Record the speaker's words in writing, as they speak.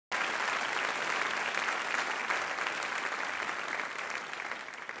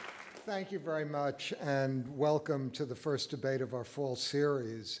Thank you very much, and welcome to the first debate of our fall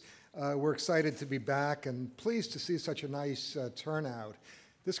series. We're excited to be back and pleased to see such a nice turnout.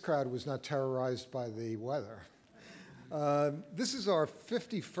 This crowd was not terrorized by the weather. This is our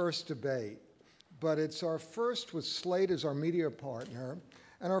 51st debate, but it's our first with Slate as our media partner,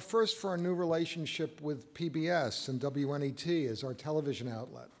 and our first for our new relationship with PBS and WNET as our television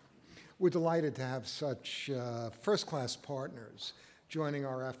outlet. We're delighted to have such first-class partners joining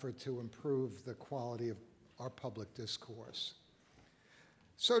our effort to improve the quality of our public discourse.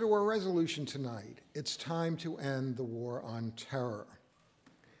 So to our resolution tonight, it's time to end the war on terror.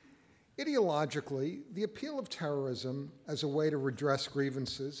 Ideologically, the appeal of terrorism as a way to redress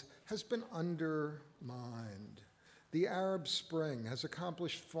grievances has been undermined. The Arab Spring has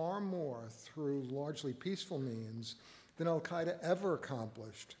accomplished far more through largely peaceful means than al-Qaeda ever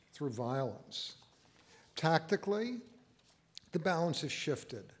accomplished through violence. Tactically, the balance has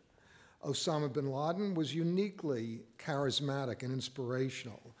shifted. Osama bin Laden was uniquely charismatic and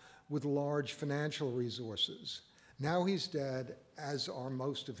inspirational with large financial resources. Now he's dead, as are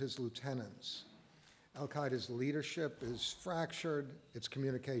most of his lieutenants. Al-Qaeda's leadership is fractured, its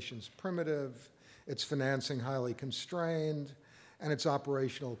communications primitive, its financing highly constrained, and its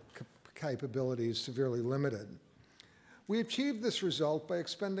operational capabilities severely limited. We achieved this result by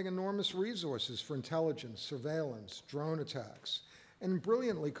expending enormous resources for intelligence, surveillance, drone attacks, and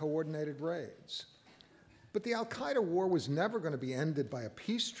brilliantly coordinated raids. But the al-Qaeda war was never going to be ended by a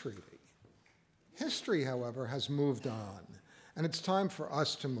peace treaty. History, however, has moved on, and it's time for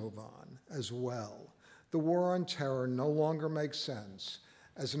us to move on as well. The war on terror no longer makes sense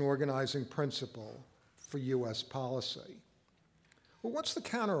as an organizing principle for U.S. policy. Well, what's the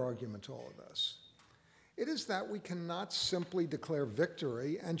counter-argument to all of this? It is that we cannot simply declare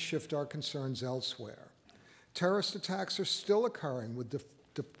victory and shift our concerns elsewhere. Terrorist attacks are still occurring with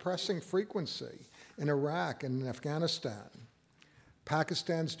depressing frequency in Iraq and in Afghanistan.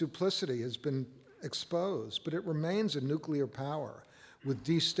 Pakistan's duplicity has been exposed, but it remains a nuclear power with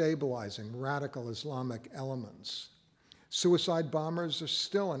destabilizing radical Islamic elements. Suicide bombers are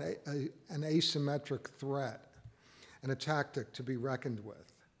still an asymmetric threat and a tactic to be reckoned with.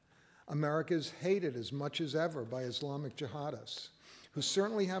 America is hated as much as ever by Islamic jihadists, who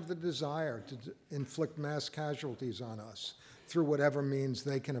certainly have the desire to inflict mass casualties on us through whatever means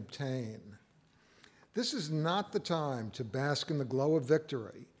they can obtain. This is not the time to bask in the glow of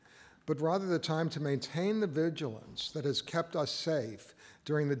victory, but rather the time to maintain the vigilance that has kept us safe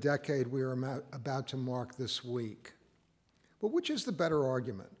during the decade we are about to mark this week. But which is the better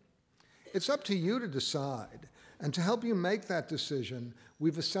argument? It's up to you to decide. And to help you make that decision,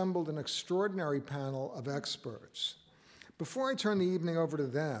 we've assembled an extraordinary panel of experts. Before I turn the evening over to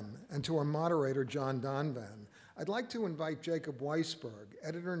them and to our moderator, John Donvan, I'd like to invite Jacob Weisberg,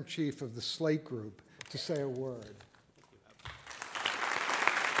 editor-in-chief of the Slate Group, to say a word.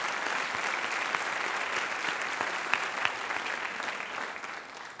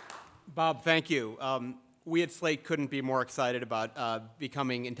 Bob, thank you. We at Slate couldn't be more excited about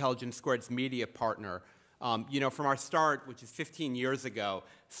becoming Intelligence Squared's media partner. From our start, which is 15 years ago,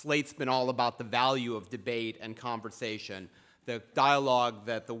 Slate's been all about the value of debate and conversation, the dialogue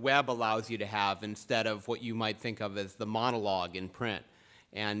that the web allows you to have instead of what you might think of as the monologue in print.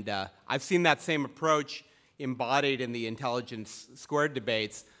 And I've seen that same approach embodied in the Intelligence Squared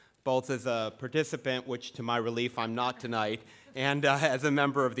debates, both as a participant, which to my relief I'm not tonight, and as a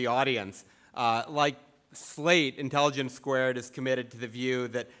member of the audience. Like Slate, Intelligence Squared is committed to the view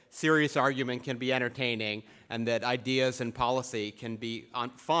that serious argument can be entertaining and that ideas and policy can be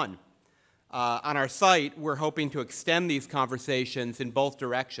fun. On our site, we're hoping to extend these conversations in both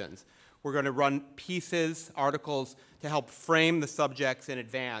directions. We're going to run pieces, articles, to help frame the subjects in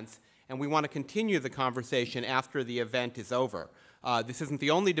advance, and we want to continue the conversation after the event is over. This isn't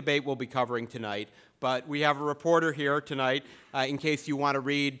the only debate we'll be covering tonight, but we have a reporter here tonight in case you want to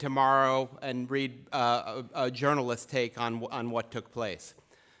read tomorrow and read a journalist's take on what took place.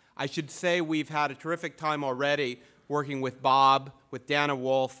 I should say we've had a terrific time already working with Bob, with Dana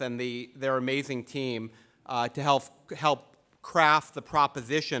Wolf, and their amazing team to help craft the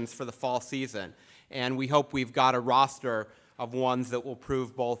propositions for the fall season. And we hope we've got a roster of ones that will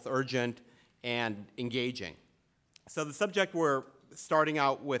prove both urgent and engaging. So the subject we're starting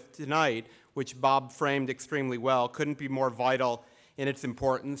out with tonight, which Bob framed extremely well, couldn't be more vital in its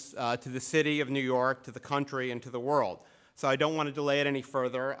importance to the city of New York, to the country, and to the world. So I don't want to delay it any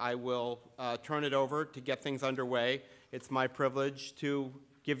further. I will turn it over to get things underway. It's my privilege to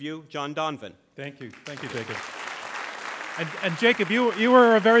give you John Donvan. Thank you, Jacob. And Jacob, you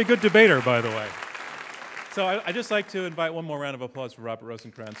were a very good debater, by the way. So I'd just like to invite one more round of applause for Robert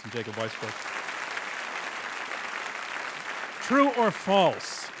Rosencrantz and Jacob Weisberg. True or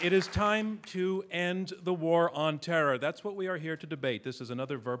false? It is time to end the war on terror. That's what we are here to debate. This is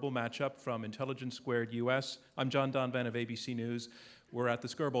another verbal matchup from Intelligence Squared US. I'm John Donvan of ABC News. We're at the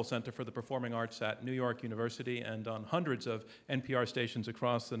Skirball Center for the Performing Arts at New York University and on hundreds of NPR stations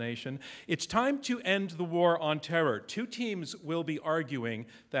across the nation. It's time to end the war on terror. Two teams will be arguing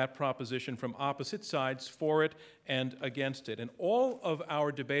that proposition from opposite sides, for it and against it. And all of our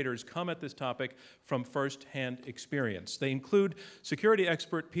debaters come at this topic from first-hand experience. They include security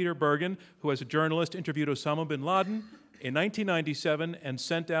expert Peter Bergen, who as a journalist interviewed Osama bin Laden in 1997 and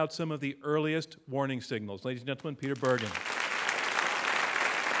sent out some of the earliest warning signals. Ladies and gentlemen, Peter Bergen.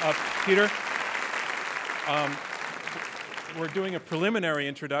 Peter, we're doing a preliminary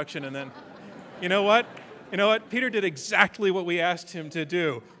introduction, and then, you know what? Peter did exactly what we asked him to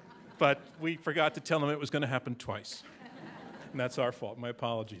do, but we forgot to tell him it was going to happen twice. And that's our fault. My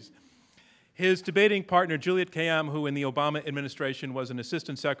apologies. His debating partner, Juliette Kayyem, who in the Obama administration was an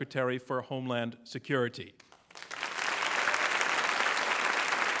assistant secretary for Homeland Security.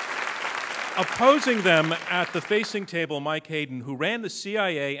 Opposing them at the facing table, Mike Hayden, who ran the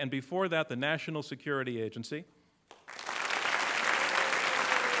CIA and before that the National Security Agency.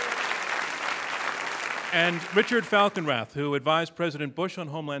 And Richard Falkenrath, who advised President Bush on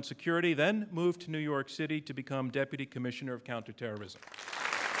Homeland Security, then moved to New York City to become Deputy Commissioner of Counterterrorism.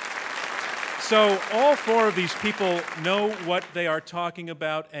 So all four of these people know what they are talking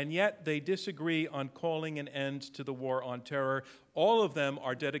about, and yet they disagree on calling an end to the war on terror. All of them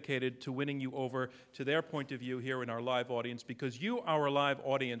are dedicated to winning you over to their point of view here in our live audience, because you, our live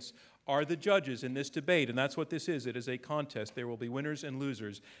audience, are the judges in this debate, and that's what this is. It is a contest. There will be winners and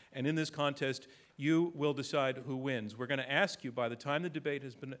losers, and in this contest, you will decide who wins. We're going to ask you, by the time the debate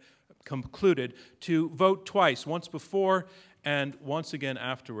has been concluded, to vote twice, once before and once again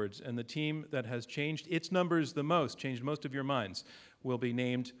afterwards. And the team that has changed its numbers the most, changed most of your minds, will be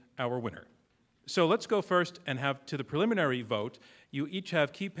named our winner. So let's go first and have to the preliminary vote. You each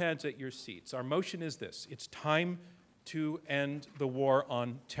have keypads at your seats. Our motion is this: it's time to end the war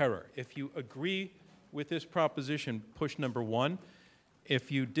on terror. If you agree with this proposition, push number 1.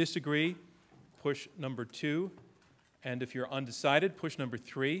 If you disagree, push number 2. And if you're undecided, push number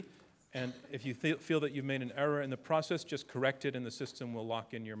 3. And if you feel that you've made an error in the process, just correct it and the system will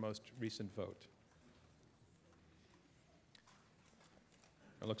lock in your most recent vote.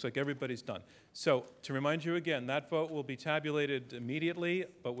 It looks like everybody's done. So to remind you again, that vote will be tabulated immediately,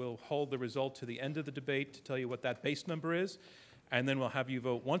 but we'll hold the result to the end of the debate to tell you what that base number is. And then we'll have you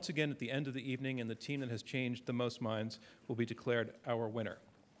vote once again at the end of the evening, and the team that has changed the most minds will be declared our winner.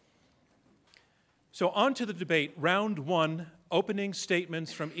 So on to the debate. Round 1, opening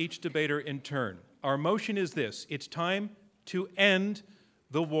statements from each debater in turn. Our motion is this: it's time to end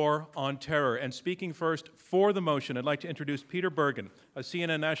the war on terror. And speaking first for the motion, I'd like to introduce Peter Bergen, a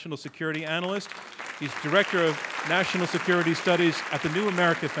CNN national security analyst. He's director of national security studies at the New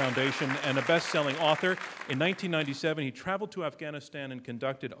America Foundation and a best-selling author. In 1997, he traveled to Afghanistan and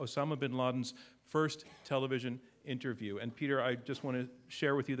conducted Osama bin Laden's first television interview. And Peter, I just want to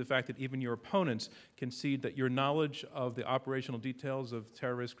share with you the fact that even your opponents concede that your knowledge of the operational details of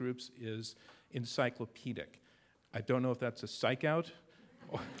terrorist groups is encyclopedic. I don't know if that's a psych out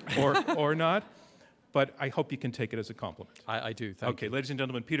or not, but I hope you can take it as a compliment. I do, thank you. Okay, ladies and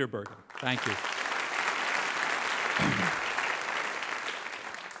gentlemen, Peter Bergen. Thank you.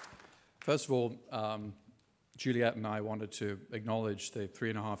 First of all, Juliette and I wanted to acknowledge the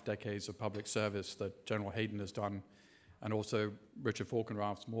 3.5 decades of public service that General Hayden has done, and also Richard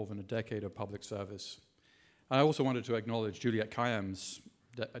Falkenrath's more than a decade of public service. I also wanted to acknowledge Juliette Kayyem's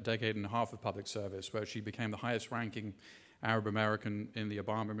a decade and a half of public service, where she became the highest-ranking Arab American in the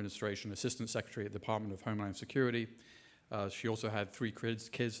Obama administration, Assistant Secretary at the Department of Homeland Security. She also had 3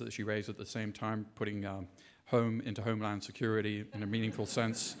 kids that she raised at the same time, putting home into Homeland Security in a meaningful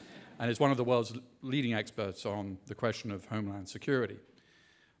sense, and is one of the world's leading experts on the question of Homeland Security.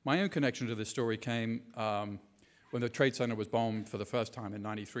 My own connection to this story came when the Trade Center was bombed for the first time in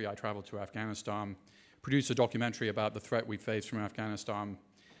 '93. I traveled to Afghanistan, produced a documentary about the threat we faced from Afghanistan,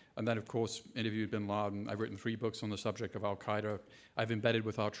 and then, of course, interviewed bin Laden. I've written 3 books on the subject of al-Qaeda. I've embedded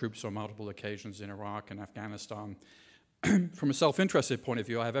with our troops on multiple occasions in Iraq and Afghanistan. From a self-interested point of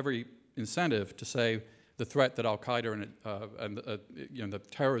view, I have every incentive to say the threat that al-Qaeda and the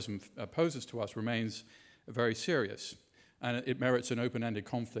terrorism poses to us remains very serious, and it merits an open-ended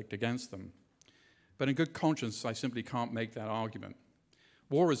conflict against them. But in good conscience, I simply can't make that argument.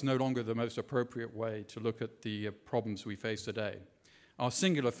 War is no longer the most appropriate way to look at the problems we face today. our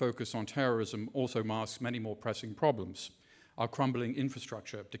singular focus on terrorism also masks many more pressing problems. Our crumbling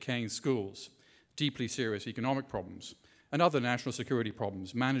infrastructure, decaying schools, deeply serious economic problems, and other national security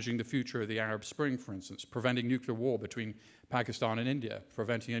problems, managing the future of the Arab Spring, for instance, preventing nuclear war between Pakistan and India,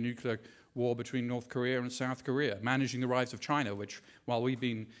 preventing a nuclear war between North Korea and South Korea, managing the rise of China, which, while we've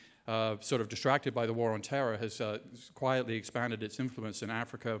been sort of distracted by the war on terror, has quietly expanded its influence in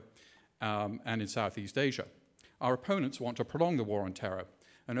Africa and in Southeast Asia. Our opponents want to prolong the war on terror,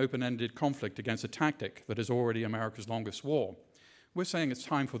 an open-ended conflict against a tactic that is already America's longest war. We're saying it's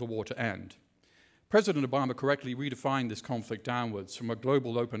time for the war to end. President Obama correctly redefined this conflict downwards from a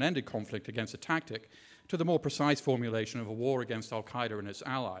global open-ended conflict against a tactic to the more precise formulation of a war against al-Qaeda and its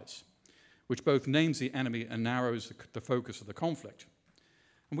allies, which both names the enemy and narrows the focus of the conflict.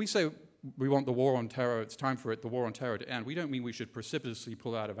 And we say we want the war on terror, it's time for the war on terror to end. We don't mean we should precipitously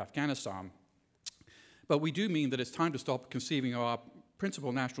pull out of Afghanistan, but we do mean that it's time to stop conceiving our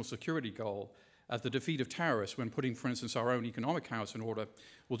principal national security goal as the defeat of terrorists when putting, for instance, our own economic house in order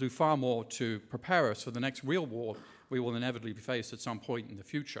will do far more to prepare us for the next real war we will inevitably face at some point in the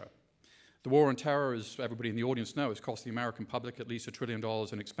future. The war on terror, as everybody in the audience knows, has cost the American public at least $1 trillion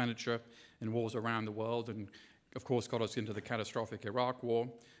in expenditure in wars around the world and, of course, got us into the catastrophic Iraq war.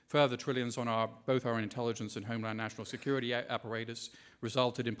 Further trillions on both our intelligence and homeland national security apparatus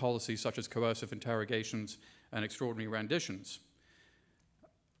resulted in policies such as coercive interrogations and extraordinary renditions.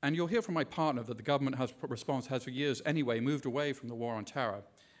 And you'll hear from my partner that the government response has for years anyway moved away from the war on terror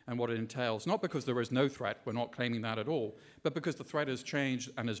and what it entails, not because there is no threat, we're not claiming that at all, but because the threat has changed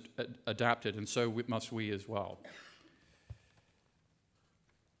and has adapted, and so must we as well.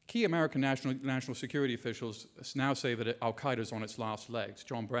 Key American national security officials now say that al-Qaeda is on its last legs.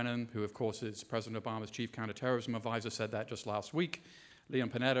 John Brennan, who of course is President Obama's chief counterterrorism advisor, said that just last week. Leon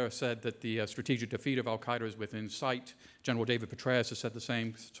Panetta said that the strategic defeat of al-Qaeda is within sight. General David Petraeus has said the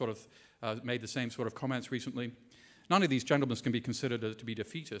same sort of, made the same sort of comments recently. None of these gentlemen can be considered to be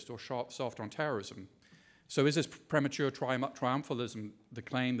defeatist or soft on terrorism. So is this premature triumphalism the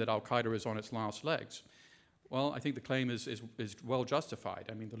claim that al-Qaeda is on its last legs? Well, I think the claim is well justified.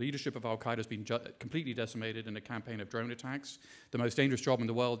 I mean, the leadership of al-Qaeda has been completely decimated in a campaign of drone attacks. The most dangerous job in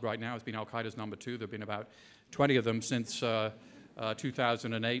the world right now has been al-Qaeda's number 2. There have been about 20 of them since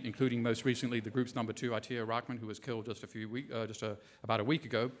 2008, including most recently the group's number 2, Atiyah Rahman, who was killed just about a week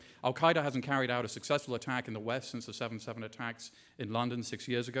ago. Al-Qaeda hasn't carried out a successful attack in the West since the 7/7 attacks in London 6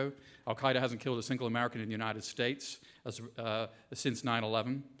 years ago. Al-Qaeda hasn't killed a single American in the United States since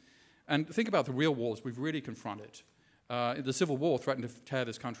 9/11. And think about the real wars we've really confronted. The Civil War threatened to tear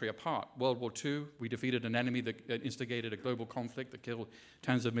this country apart. World War II, we defeated an enemy that instigated a global conflict that killed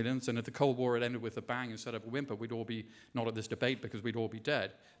tens of millions. And if the Cold War had ended with a bang instead of a whimper, we'd all be not at this debate because we'd all be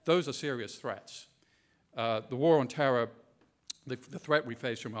dead. Those are serious threats. The war on terror, the threat we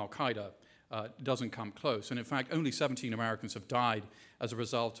face from al-Qaeda, doesn't come close. And in fact, only 17 Americans have died as a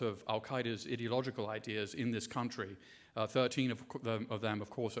result of al-Qaeda's ideological ideas in this country. 13 of them, of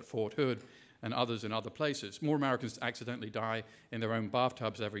course, at Fort Hood, and others in other places. More Americans accidentally die in their own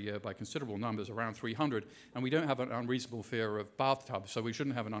bathtubs every year by considerable numbers, around 300, and we don't have an unreasonable fear of bathtubs, so we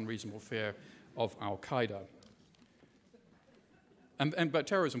shouldn't have an unreasonable fear of al-Qaeda. But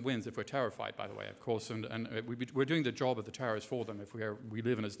terrorism wins if we're terrified, by the way, of course, and we're doing the job of the terrorists for them if we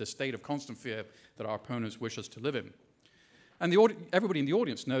live in this state of constant fear that our opponents wish us to live in. And everybody in the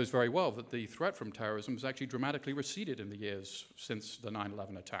audience knows very well that the threat from terrorism has actually dramatically receded in the years since the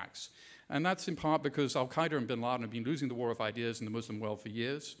 9/11 attacks. And that's in part because al-Qaeda and bin Laden have been losing the war of ideas in the Muslim world for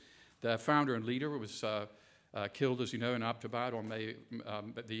years. Their founder and leader was killed, as you know, in Abbottabad on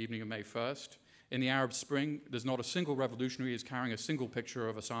the evening of May 1st. In the Arab Spring, there's not a single revolutionary who's carrying a single picture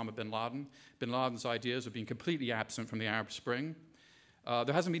of Osama bin Laden. Bin Laden's ideas have been completely absent from the Arab Spring.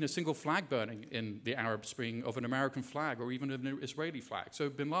 There hasn't been a single flag burning in the Arab Spring of an American flag or even an Israeli flag. So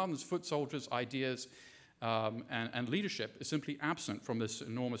bin Laden's foot soldiers' ideas and leadership is simply absent from this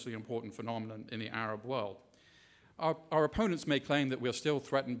enormously important phenomenon in the Arab world. Our opponents may claim that we're still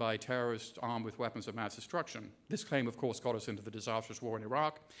threatened by terrorists armed with weapons of mass destruction. This claim, of course, got us into the disastrous war in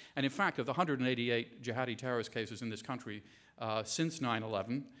Iraq. And in fact, of the 188 jihadi terrorist cases in this country since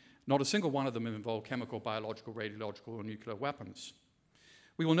 9/11, not a single one of them involved chemical, biological, radiological, or nuclear weapons.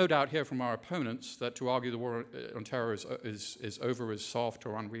 We will no doubt hear from our opponents that to argue the war on terror is over is soft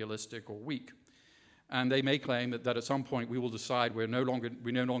or unrealistic or weak. And they may claim that at some point we will decide we no longer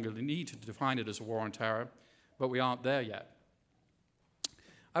need to define it as a war on terror, but we aren't there yet.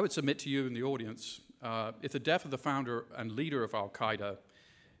 I would submit to you in the audience, if the death of the founder and leader of al-Qaeda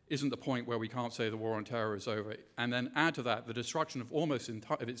isn't the point where we can't say the war on terror is over. And then add to that the destruction of almost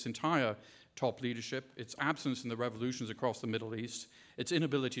of its entire top leadership, its absence in the revolutions across the Middle East, its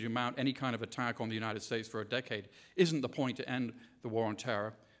inability to mount any kind of attack on the United States for a decade, isn't the point to end the war on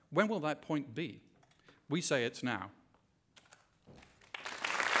terror. When will that point be? We say it's now.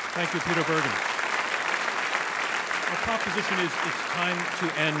 Thank you, Peter Bergen. Our proposition is it's time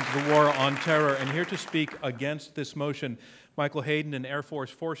to end the war on terror. And here to speak against this motion, Michael Hayden, an Air Force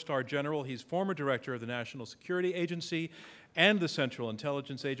four-star general. He's former director of the National Security Agency and the Central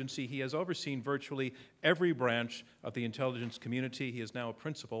Intelligence Agency. He has overseen virtually every branch of the intelligence community. He is now a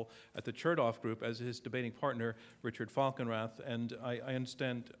principal at the Chertoff Group as his debating partner, Richard Falkenrath. And I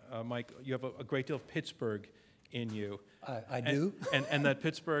understand, Mike, you have a great deal of Pittsburgh in you. I do. And that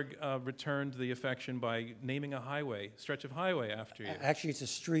Pittsburgh returned the affection by naming a stretch of highway after you. Actually, it's a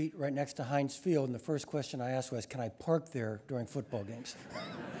street right next to Heinz Field, and the first question I asked was, can I park there during football games?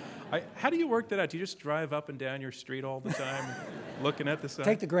 How do you work that out? Do you just drive up and down your street all the time looking at the sign?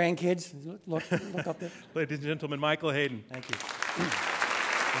 Take the grandkids, look up there. Ladies and gentlemen, Michael Hayden. Thank you.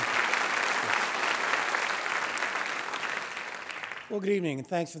 Well, good evening, and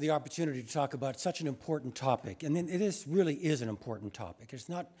thanks for the opportunity to talk about such an important topic. And this really is an important topic. It's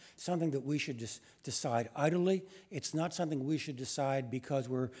not something that we should just decide idly. It's not something we should decide because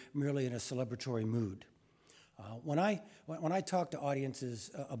we're merely in a celebratory mood. When I talk to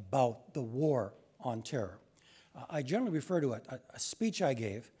audiences about the war on terror, I generally refer to a speech I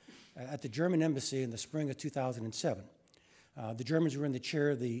gave at the German embassy in the spring of 2007. The Germans were in the chair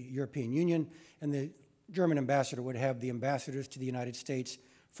of the European Union, and the German ambassador would have the ambassadors to the United States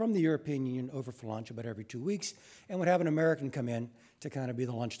from the European Union over for lunch about every 2 weeks, and would have an American come in to kind of be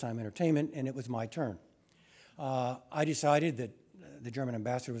the lunchtime entertainment, and it was my turn. I decided that the German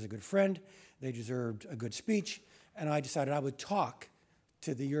ambassador was a good friend, they deserved a good speech, and I decided I would talk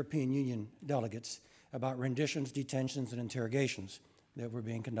to the European Union delegates about renditions, detentions, and interrogations that were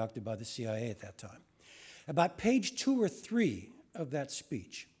being conducted by the CIA at that time. About page 2 or 3 of that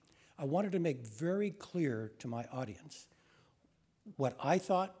speech, I wanted to make very clear to my audience what I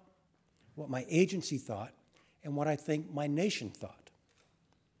thought, what my agency thought, and what I think my nation thought.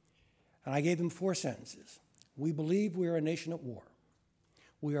 And I gave them 4 sentences. We believe we are a nation at war.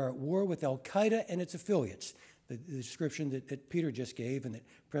 We are at war with al-Qaeda and its affiliates, the description that Peter just gave and that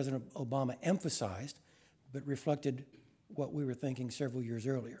President Obama emphasized, but reflected what we were thinking several years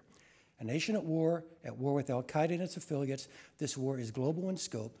earlier. A nation at war with al-Qaeda and its affiliates. This war is global in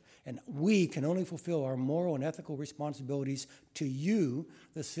scope, and we can only fulfill our moral and ethical responsibilities to you,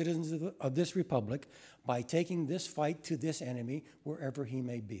 the citizens of this republic, by taking this fight to this enemy wherever he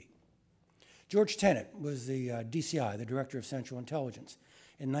may be. George Tenet was the DCI, the Director of Central Intelligence.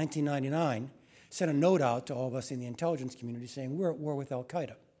 In 1999, sent a note out to all of us in the intelligence community saying, we're at war with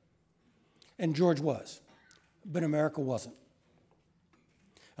al-Qaeda. And George was, but America wasn't.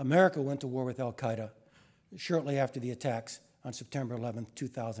 America went to war with al-Qaeda shortly after the attacks on September 11,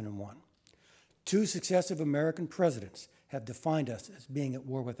 2001. 2 successive American presidents have defined us as being at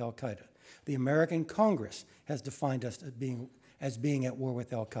war with al-Qaeda. The American Congress has defined us as being at war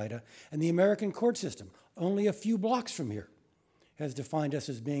with al-Qaeda, and the American court system, only a few blocks from here, has defined us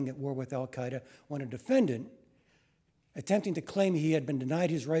as being at war with al-Qaeda when a defendant, attempting to claim he had been denied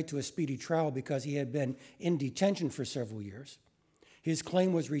his right to a speedy trial because he had been in detention for several years, his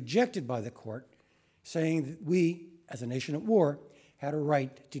claim was rejected by the court, saying that we, as a nation at war, had a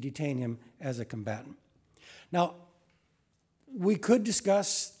right to detain him as a combatant. Now, we could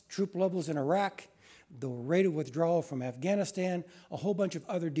discuss troop levels in Iraq, the rate of withdrawal from Afghanistan, a whole bunch of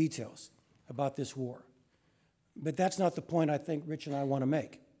other details about this war. But that's not the point I think Rich and I want to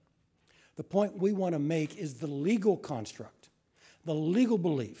make. The point we want to make is the legal construct, the legal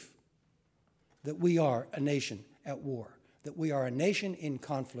belief that we are a nation at war, that we are a nation in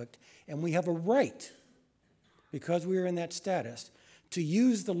conflict, and we have a right, because we are in that status, to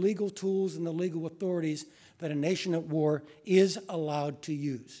use the legal tools and the legal authorities that a nation at war is allowed to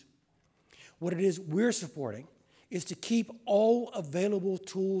use. What it is we're supporting is to keep all available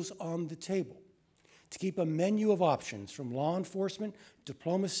tools on the table, to keep a menu of options from law enforcement,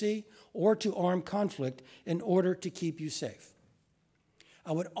 diplomacy, or to armed conflict in order to keep you safe.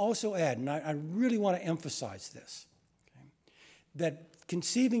 I would also add, and I really want to emphasize this, okay, that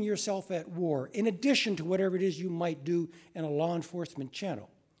conceiving yourself at war, in addition to whatever it is you might do in a law enforcement channel,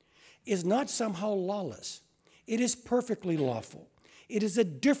 is not somehow lawless. It is perfectly lawful. It is a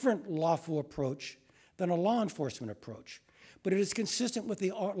different lawful approach than a law enforcement approach, but it is consistent with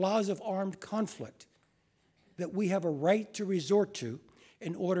the laws of armed conflict that we have a right to resort to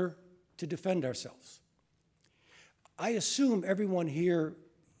in order to defend ourselves. I assume everyone here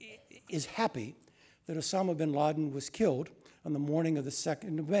is happy that Osama bin Laden was killed on the morning of the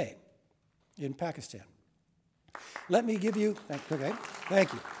 2nd of May in Pakistan. Let me give you,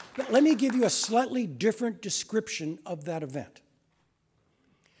 thank you. Let me give you a slightly different description of that event.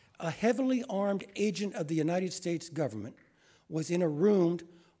 A heavily armed agent of the United States government was in a room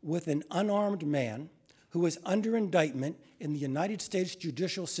with an unarmed man who was under indictment in the United States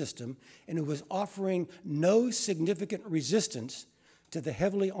judicial system and who was offering no significant resistance to the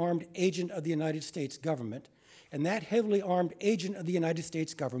heavily armed agent of the United States government, and that heavily armed agent of the United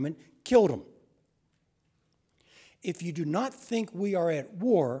States government killed him. If you do not think we are at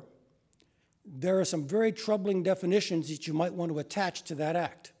war, there are some very troubling definitions that you might want to attach to that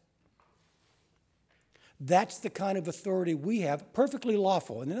act. That's the kind of authority we have, perfectly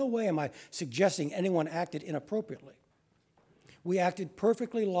lawful. And in no way am I suggesting anyone acted inappropriately. We acted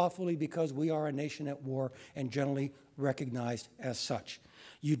perfectly lawfully because we are a nation at war and generally recognized as such.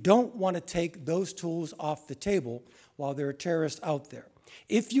 You don't want to take those tools off the table while there are terrorists out there.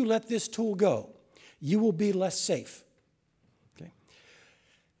 If you let this tool go, you will be less safe. Okay?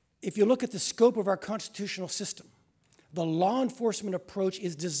 If you look at the scope of our constitutional system, the law enforcement approach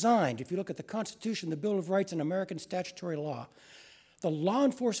is designed, if you look at the Constitution, the Bill of Rights, and American statutory law, the law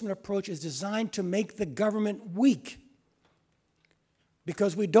enforcement approach is designed to make the government weak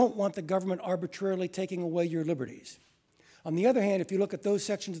because we don't want the government arbitrarily taking away your liberties. On the other hand, if you look at those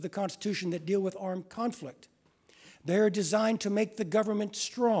sections of the Constitution that deal with armed conflict, they are designed to make the government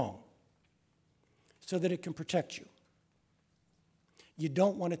strong so that it can protect you. You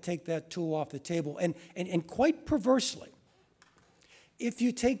don't want to take that tool off the table. And quite perversely, if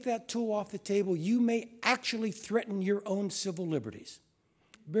you take that tool off the table, you may actually threaten your own civil liberties.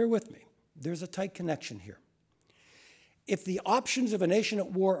 Bear with me. There's a tight connection here. If the options of a nation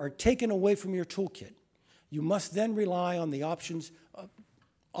at war are taken away from your toolkit, you must then rely on the options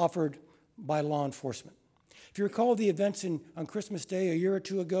offered by law enforcement. If you recall the events on Christmas Day a year or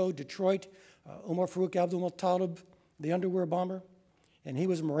two ago, Detroit, Omar Farouk Abdul-Muttalib, the underwear bomber, and he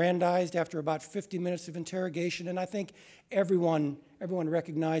was Mirandized after about 50 minutes of interrogation, and I think everyone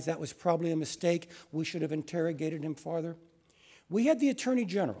recognized that was probably a mistake. We should have interrogated him farther. We had the Attorney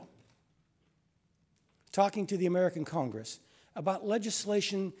General talking to the American Congress about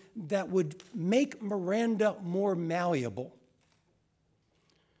legislation that would make Miranda more malleable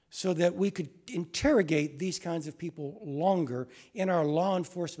so that we could interrogate these kinds of people longer in our law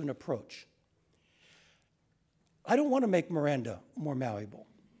enforcement approach. I don't want to make Miranda more malleable.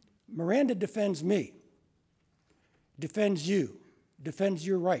 Miranda defends me, defends you, defends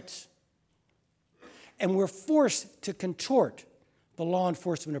your rights. And we're forced to contort the law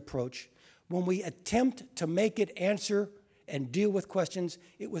enforcement approach when we attempt to make it answer and deal with questions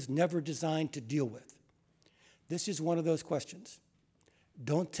it was never designed to deal with. This is one of those questions.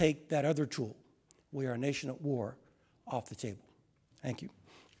 Don't take that other tool, we are a nation at war, off the table. Thank you.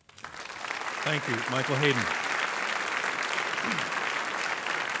 Thank you, Michael Hayden.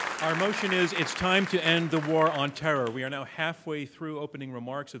 Our motion is, it's time to end the war on terror. We are now halfway through opening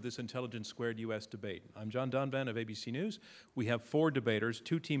remarks of this Intelligence Squared U.S. debate. I'm John Donvan of ABC News. We have 4 debaters,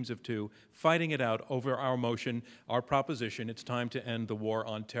 2 teams of 2, fighting it out over our motion, our proposition, it's time to end the war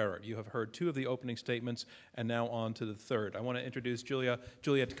on terror. You have heard 2 of the opening statements, and now on to the third. I want to introduce Juliette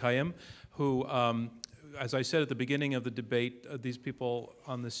Kayyem, who, as I said at the beginning of the debate, these people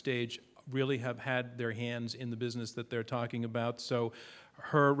on the stage really have had their hands in the business that they're talking about. So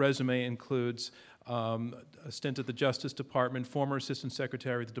her resume includes a stint at the Justice Department, former Assistant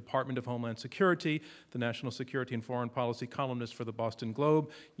Secretary of the Department of Homeland Security, the National Security and Foreign Policy columnist for the Boston Globe.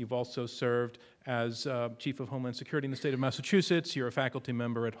 You've also served as Chief of Homeland Security in the state of Massachusetts. You're a faculty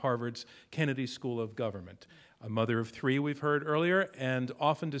member at Harvard's Kennedy School of Government. A mother of 3, we've heard earlier, and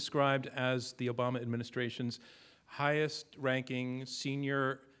often described as the Obama administration's highest-ranking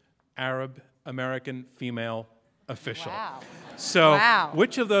senior Arab American female official. Wow. So, wow.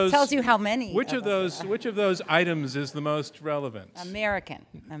 Which of those tells you how many? Which of those items is the most relevant? American.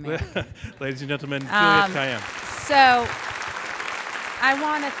 Ladies and gentlemen, Juliette Kayyem. So, I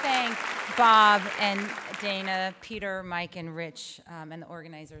want to thank Bob and Dana, Peter, Mike, and Rich, and the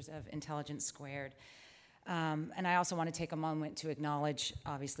organizers of Intelligence Squared. And I also want to take a moment to acknowledge,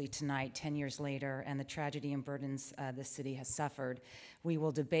 obviously tonight, 10 years later, and the tragedy and burdens this city has suffered. We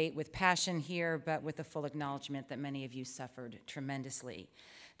will debate with passion here, but with the full acknowledgement that many of you suffered tremendously.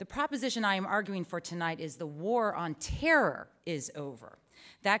 The proposition I am arguing for tonight is the war on terror is over.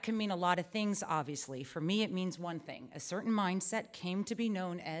 That can mean a lot of things, obviously. For me, it means one thing. A certain mindset came to be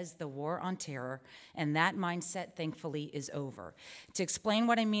known as the war on terror, and that mindset, thankfully, is over. To explain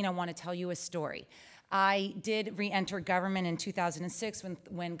what I mean, I want to tell you a story. I did re-enter government in 2006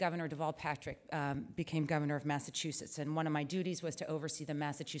 when Governor Deval Patrick became governor of Massachusetts, and one of my duties was to oversee the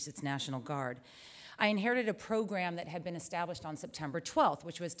Massachusetts National Guard. I inherited a program that had been established on September 12th,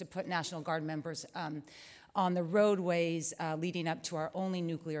 which was to put National Guard members on the roadways leading up to our only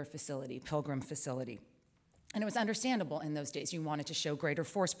nuclear facility, Pilgrim facility. And it was understandable in those days. You wanted to show greater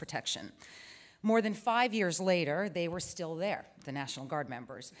force protection. More than 5 years later, they were still there, the National Guard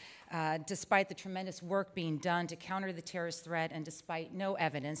members, despite the tremendous work being done to counter the terrorist threat and despite no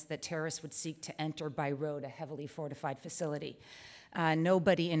evidence that terrorists would seek to enter by road a heavily fortified facility.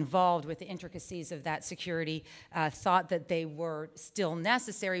 Nobody involved with the intricacies of that security thought that they were still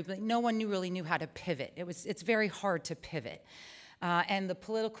necessary, but no one really knew how to pivot. It's very hard to pivot. And the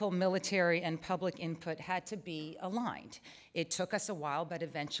political, military, and public input had to be aligned. It took us a while, but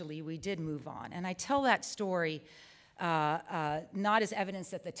eventually we did move on. And I tell that story not as evidence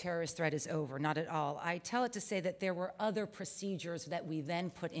that the terrorist threat is over, not at all. I tell it to say that there were other procedures that we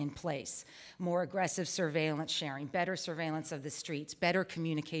then put in place. More aggressive surveillance sharing, better surveillance of the streets, better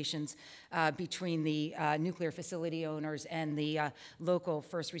communications between the nuclear facility owners and the local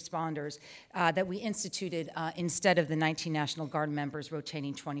first responders that we instituted instead of the 19 National Guard members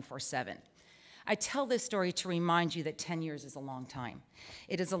rotating 24/7. I tell this story to remind you that 10 years is a long time.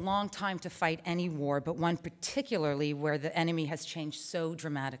 It is a long time to fight any war, but one particularly where the enemy has changed so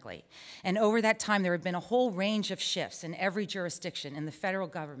dramatically. And over that time, there have been a whole range of shifts in every jurisdiction in the federal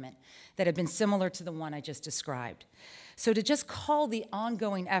government that have been similar to the one I just described. So to just call the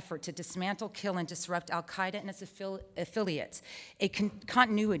ongoing effort to dismantle, kill, and disrupt al-Qaeda and its affiliates a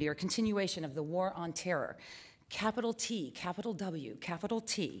continuity or continuation of the war on terror, capital T, capital W, capital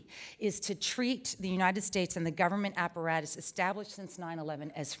T, is to treat the United States and the government apparatus established since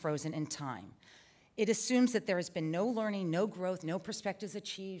 9/11 as frozen in time. It assumes that there has been no learning, no growth, no perspectives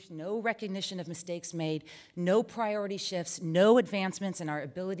achieved, no recognition of mistakes made, no priority shifts, no advancements in our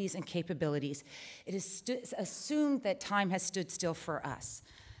abilities and capabilities. It is assumed that time has stood still for us.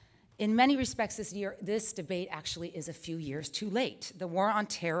 In many respects this debate actually is a few years too late. The war on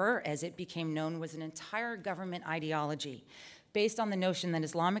terror, as it became known, was an entire government ideology based on the notion that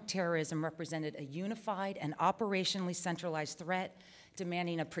Islamic terrorism represented a unified and operationally centralized threat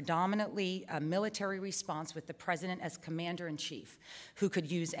demanding a predominantly military response with the president as commander-in-chief who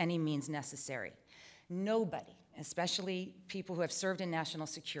could use any means necessary. Nobody, especially people who have served in national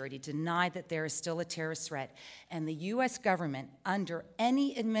security, deny that there is still a terrorist threat. And the US government, under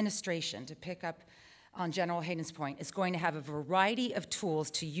any administration, to pick up on General Hayden's point, is going to have a variety of tools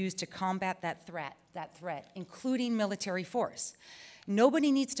to use to combat that threat, including military force.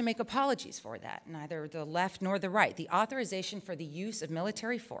 Nobody needs to make apologies for that, neither the left nor the right. The authorization for the use of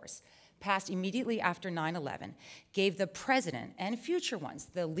military force passed immediately after 9/11, gave the president and future ones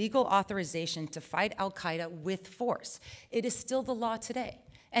the legal authorization to fight al-Qaeda with force. It is still the law today,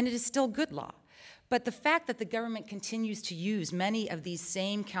 and it is still good law. But the fact that the government continues to use many of these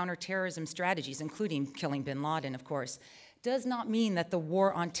same counterterrorism strategies, including killing bin Laden, of course, does not mean that the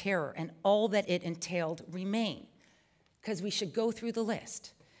war on terror and all that it entailed remain, because we should go through the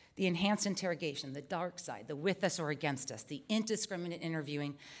list. The enhanced interrogation, the dark side, the with us or against us, the indiscriminate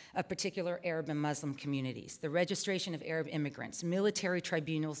interviewing of particular Arab and Muslim communities, the registration of Arab immigrants, military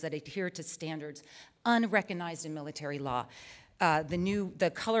tribunals that adhere to standards unrecognized in military law,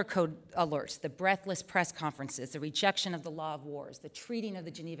 the color code alerts, the breathless press conferences, the rejection of the law of wars, the treating of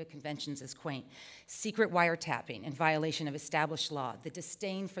the Geneva Conventions as quaint, secret wiretapping in violation of established law, the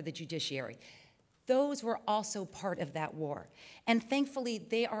disdain for the judiciary. Those were also part of that war. And thankfully,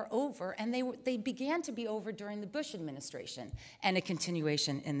 they are over, and they began to be over during the Bush administration and a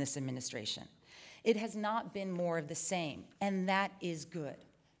continuation in this administration. It has not been more of the same, and that is good,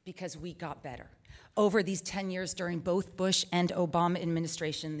 because we got better. Over these 10 years during both Bush and Obama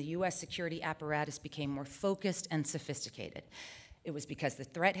administration, the US security apparatus became more focused and sophisticated. It was because the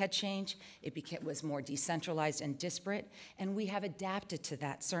threat had changed, was more decentralized and disparate, and we have adapted to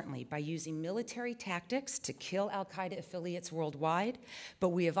that, certainly, by using military tactics to kill al-Qaeda affiliates worldwide, but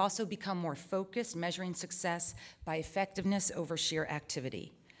we have also become more focused, measuring success by effectiveness over sheer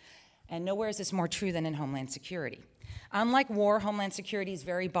activity. And nowhere is this more true than in Homeland Security. Unlike war, Homeland Security is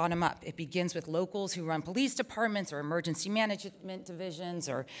very bottom-up. It begins with locals who run police departments or emergency management divisions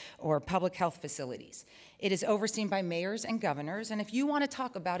or public health facilities. It is overseen by mayors and governors, and if you want to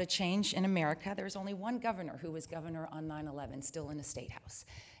talk about a change in America, there's only one governor who was governor on 9/11, still in the State House.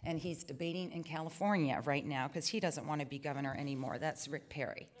 And he's debating in California right now because he doesn't want to be governor anymore. That's Rick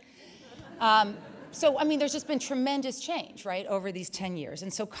Perry. So, I mean, there's just been tremendous change, right, over these 10 years.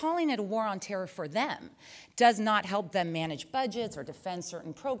 And so calling it a war on terror for them does not help them manage budgets or defend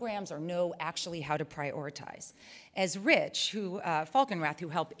certain programs or know actually how to prioritize. As Rich, Falkenrath, who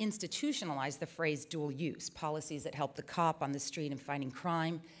helped institutionalize the phrase dual use, policies that help the cop on the street in fighting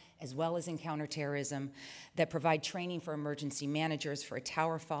crime, as well as in counterterrorism, that provide training for emergency managers for a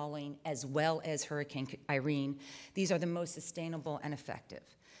tower falling, as well as Hurricane Irene. These are the most sustainable and effective.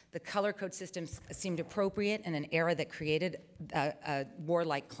 The color code systems seemed appropriate in an era that created a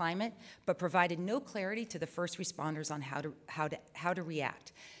warlike climate, but provided no clarity to the first responders on how to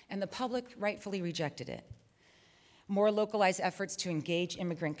react. And the public rightfully rejected it. More localized efforts to engage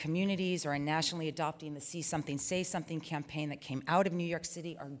immigrant communities or a nationally adopting the See Something, Say Something campaign that came out of New York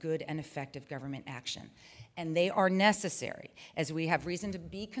City are good and effective government action. And they are necessary, as we have reason to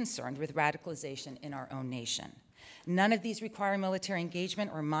be concerned with radicalization in our own nation. None of these require military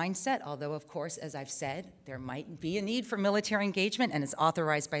engagement or mindset, although, of course, as I've said, there might be a need for military engagement and is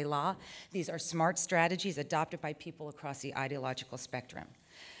authorized by law. These are smart strategies adopted by people across the ideological spectrum.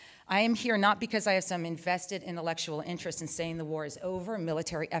 I am here not because I have some invested intellectual interest in saying the war is over,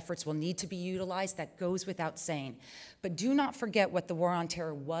 military efforts will need to be utilized, that goes without saying. But do not forget what the war on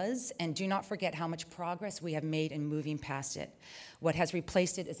terror was, and do not forget how much progress we have made in moving past it. What has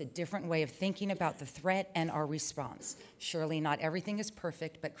replaced it is a different way of thinking about the threat and our response. Surely not everything is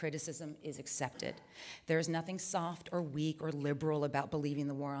perfect, but criticism is accepted. There is nothing soft or weak or liberal about believing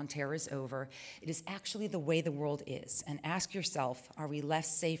the war on terror is over. It is actually the way the world is. And ask yourself, are we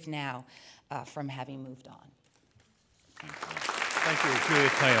less safe now from having moved on? Thank you,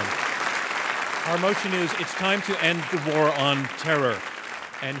 Juliette Kayyem. Our motion is, it's time to end the war on terror.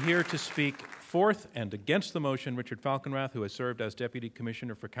 And here to speak forth and against the motion, Richard Falkenrath, who has served as Deputy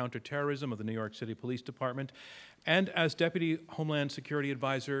Commissioner for Counterterrorism of the New York City Police Department and as Deputy Homeland Security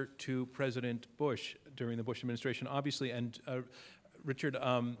Advisor to President Bush during the Bush administration, obviously. And Richard,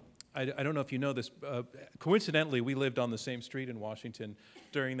 I don't know if you know this, coincidentally, we lived on the same street in Washington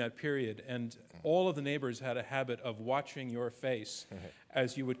during that period, and all of the neighbors had a habit of watching your face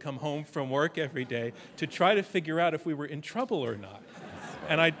as you would come home from work every day to try to figure out if we were in trouble or not.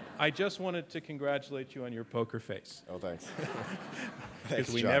 And I just wanted to congratulate you on your poker face. Oh, thanks.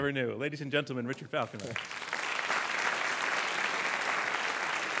 Because we never knew. Ladies and gentlemen, Richard Falkenrath.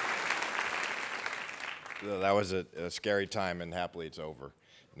 That was a scary time, and happily it's over.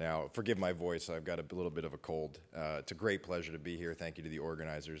 Now, forgive my voice. I've got a little bit of a cold. It's a great pleasure to be here. Thank you to the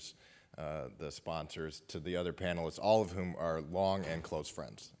organizers, the sponsors, to the other panelists, all of whom are long and close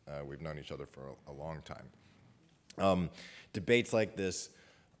friends. We've known each other for a long time. Debates like this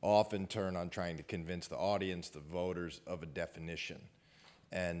often turn on trying to convince the audience, the voters, of a definition.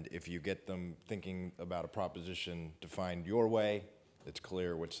 And if you get them thinking about a proposition defined your way, it's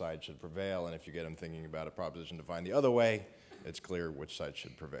clear which side should prevail. And if you get them thinking about a proposition defined the other way, it's clear which side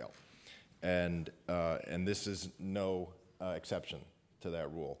should prevail. And this is no exception to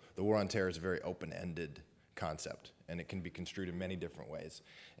that rule. The war on terror is a very open-ended concept, and it can be construed in many different ways.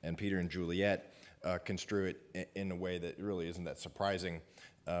 And Peter and Juliette construe it in a way that really isn't that surprising,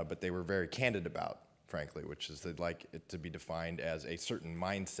 but they were very candid about, frankly, which is they'd like it to be defined as a certain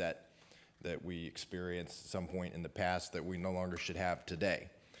mindset that we experienced at some point in the past that we no longer should have today.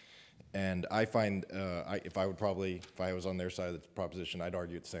 And I find, if I was on their side of the proposition, I'd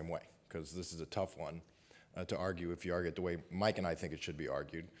argue it the same way, because this is a tough one to argue if you argue it the way Mike and I think it should be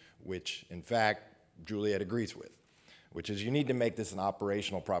argued, which, in fact, Juliette agrees with, which is you need to make this an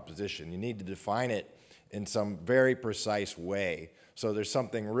operational proposition. You need to define it in some very precise way so there's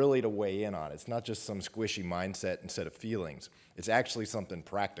something really to weigh in on. It's not just some squishy mindset and set of feelings. It's actually something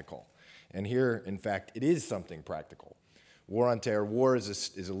practical. And here, in fact, it is something practical. War on terror. War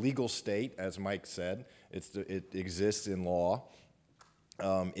is a legal state, as Mike said. It exists in law.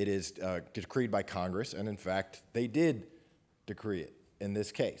 It is decreed by Congress, and in fact, they did decree it in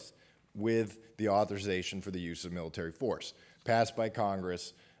this case with the authorization for the use of military force, passed by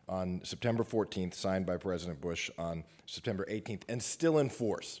Congress on September 14th, signed by President Bush on September 18th, and still in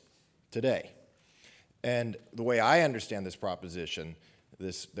force today. And the way I understand this proposition,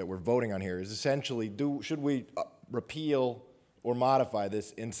 that we're voting on here, is essentially, should we repeal or modify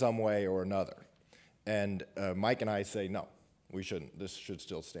this in some way or another? And Mike and I say no, we shouldn't. This should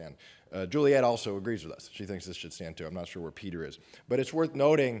still stand. Juliette also agrees with us. She thinks this should stand too. I'm not sure where Peter is. But it's worth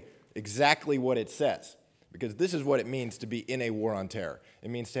noting exactly what it says, because this is what it means to be in a war on terror. It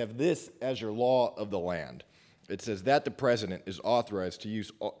means to have this as your law of the land. It says that the president is authorized to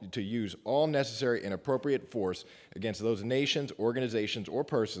use all necessary and appropriate force against those nations, organizations, or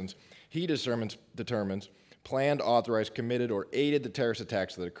persons he determines planned, authorized, committed, or aided the terrorist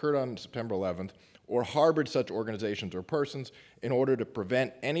attacks that occurred on September 11th, or harbored such organizations or persons in order to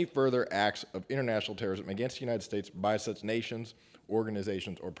prevent any further acts of international terrorism against the United States by such nations,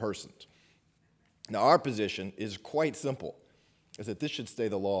 organizations, or persons. Now, our position is quite simple, is that this should stay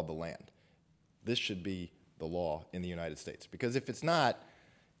the law of the land. This should be the law in the United States. Because if it's not,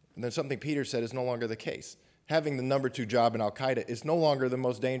 then something Peter said is no longer the case. Having the number 2 job in Al-Qaeda is no longer the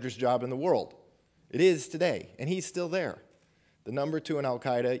most dangerous job in the world. It is today, and he's still there. The number 2 in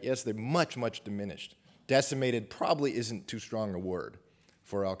Al-Qaeda, yes, they're much, much diminished. Decimated probably isn't too strong a word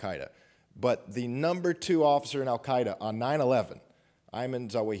for Al-Qaeda. But the number 2 officer in Al-Qaeda on 9/11,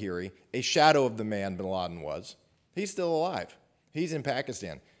 Ayman Zawahiri, a shadow of the man bin Laden was, he's still alive. He's in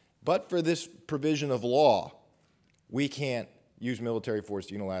Pakistan. But for this provision of law, we can't use military force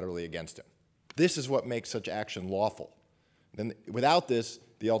unilaterally against him. This is what makes such action lawful. Then, without this,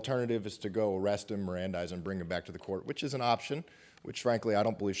 the alternative is to go arrest him, Mirandize him, bring him back to the court, which is an option, which frankly I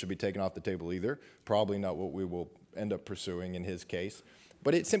don't believe should be taken off the table either. Probably not what we will end up pursuing in his case.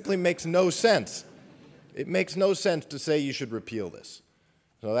 But it simply makes no sense. It makes no sense to say you should repeal this.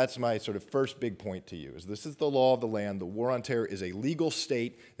 So that's my sort of first big point to you, is this is the law of the land. The war on terror is a legal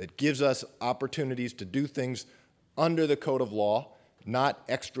state that gives us opportunities to do things under the code of law, not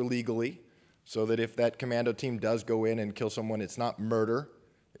extra legally, so that if that commando team does go in and kill someone, it's not murder.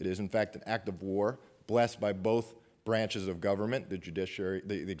 It is, in fact, an act of war, blessed by both branches of government, the judiciary,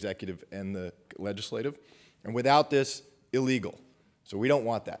 the executive, and the legislative. And without this, illegal. So we don't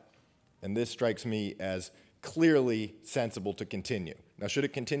want that. And this strikes me as clearly sensible to continue. Now, should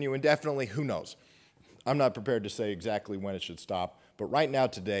it continue indefinitely? Who knows? I'm not prepared to say exactly when it should stop. But right now,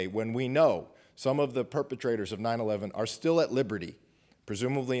 today, when we know some of the perpetrators of 9/11 are still at liberty,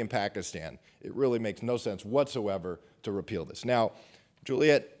 presumably in Pakistan, it really makes no sense whatsoever to repeal this. Now,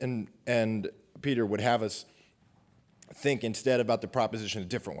 Juliette and Peter would have us think instead about the proposition a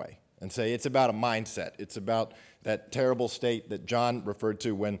different way and say it's about a mindset. It's about that terrible state that John referred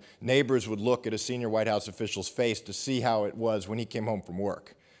to when neighbors would look at a senior White House official's face to see how it was when he came home from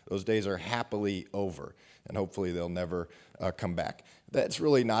work. Those days are happily over, and hopefully they'll never come back. That's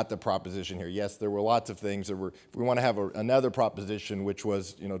really not the proposition here. Yes, there were lots of things. If we want to have another proposition, which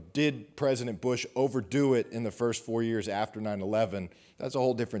was, did President Bush overdo it in the first 4 years after 9/11? That's a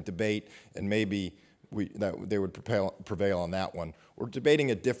whole different debate, and maybe they would prevail on that one. We're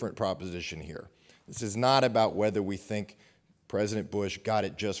debating a different proposition here. This is not about whether we think President Bush got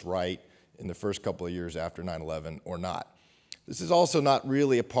it just right in the first couple of years after 9/11 or not. This is also not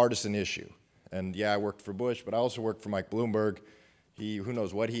really a partisan issue. And yeah, I worked for Bush, but I also worked for Mike Bloomberg. Who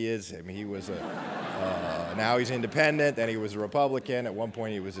knows what he is? I mean, he was now he's independent, then he was a Republican. At one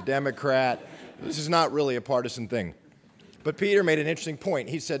point, he was a Democrat. This is not really a partisan thing. But Peter made an interesting point.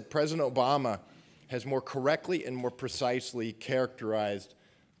 He said President Obama has more correctly and more precisely characterized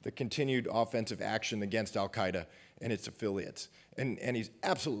the continued offensive action against Al-Qaeda and its affiliates. And he's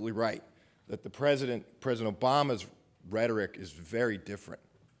absolutely right that President Obama's rhetoric is very different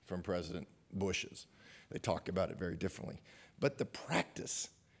from President Bush's. They talk about it very differently. But the practice,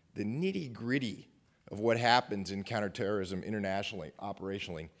 the nitty-gritty of what happens in counterterrorism internationally,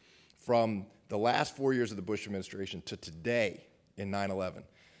 operationally, from the last 4 years of the Bush administration to today in 9/11,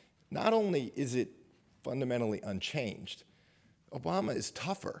 not only is it fundamentally unchanged, Obama is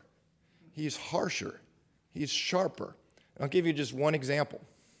tougher, he's harsher, he's sharper. I'll give you just one example.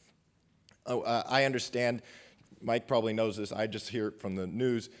 I understand, Mike probably knows this, I just hear it from the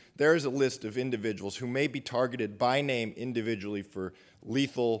news. There is a list of individuals who may be targeted by name individually for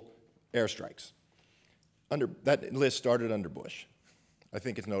lethal airstrikes. That list started under Bush. I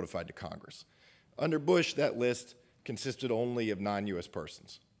think it's notified to Congress. Under Bush, that list consisted only of non-U.S.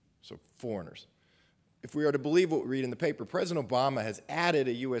 persons, so foreigners. If we are to believe what we read in the paper, President Obama has added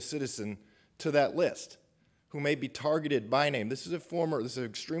a U.S. citizen to that list who may be targeted by name. This is an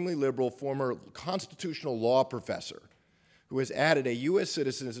extremely liberal former constitutional law professor who has added a U.S.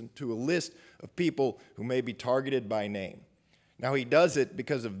 citizen to a list of people who may be targeted by name. Now, he does it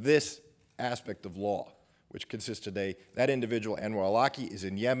because of this aspect of law, which consists today, that individual, Anwar al-Awlaki, is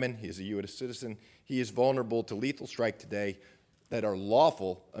in Yemen. He is a U.S. citizen. He is vulnerable to lethal strike today that are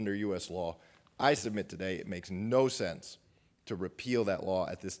lawful under U.S. law. I submit today it makes no sense to repeal that law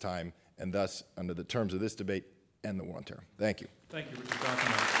at this time, and thus, under the terms of this debate, end the war on terror. Thank you. Thank you, Richard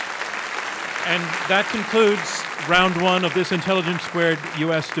Falkenrath. And that concludes round one of this Intelligence Squared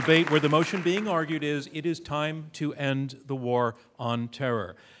U.S. debate, where the motion being argued is, it is time to end the war on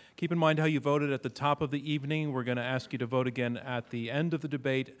terror. Keep in mind how you voted at the top of the evening. We're going to ask you to vote again at the end of the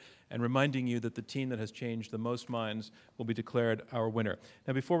debate, and reminding you that the team that has changed the most minds will be declared our winner.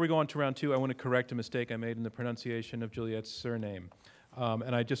 Now, before we go on to round two, I want to correct a mistake I made in the pronunciation of Juliette's surname.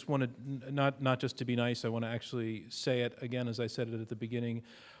 And I just wanted, not just to be nice, I want to actually say it again as I said it at the beginning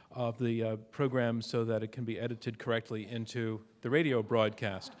of the program so that it can be edited correctly into the radio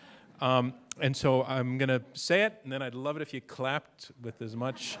broadcast. And so I'm going to say it, and then I'd love it if you clapped with as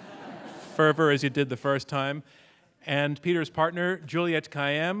much fervor as you did the first time. And Peter's partner, Juliette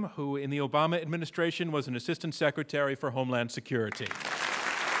Kayyem, who in the Obama administration was an assistant secretary for Homeland Security.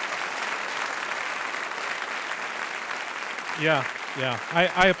 Yeah.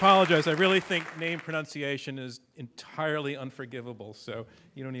 I apologize. I really think name pronunciation is entirely unforgivable, so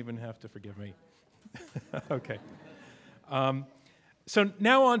you don't even have to forgive me. Okay. So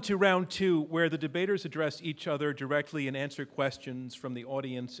now on to round two, where the debaters address each other directly and answer questions from the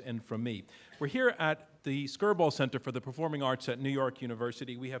audience and from me. We're here at the Skirball Center for the Performing Arts at New York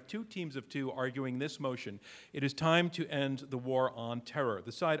University. We have two teams of two arguing this motion. It is time to end the war on terror.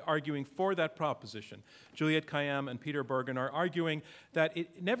 The side arguing for that proposition, Juliette Kayyem and Peter Bergen, are arguing that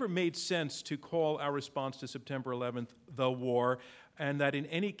it never made sense to call our response to September 11th the war, and that in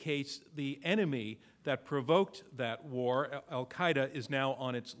any case, the enemy that provoked that war, Al-Qaeda, is now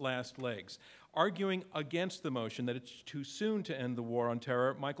on its last legs. Arguing against the motion that it's too soon to end the war on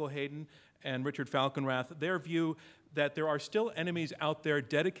terror, Michael Hayden and Richard Falkenrath, their view that there are still enemies out there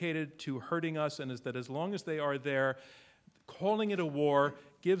dedicated to hurting us, and is that as long as they are there, calling it a war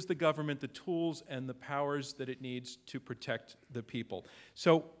gives the government the tools and the powers that it needs to protect the people.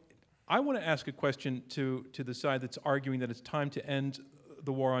 So I want to ask a question to the side that's arguing that it's time to end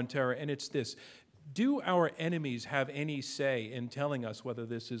the war on terror, and it's this. Do our enemies have any say in telling us whether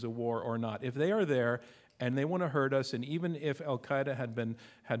this is a war or not? If they are there and they want to hurt us, and even if Al-Qaeda had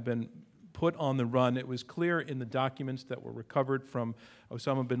been put on the run, it was clear in the documents that were recovered from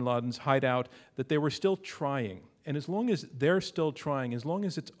Osama bin Laden's hideout that they were still trying. And as long as they're still trying, as long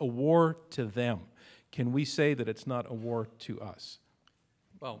as it's a war to them, can we say that it's not a war to us?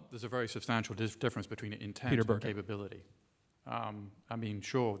 Well, there's a very substantial difference between intent and capability. I mean,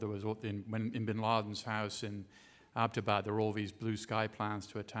 sure, there was in bin Laden's house in Abbottabad, there were all these blue sky plans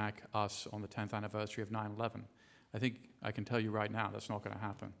to attack us on the 10th anniversary of 9/11. I think I can tell you right now that's not going to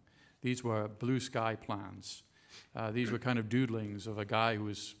happen. These were blue sky plans. These were kind of doodlings of a guy who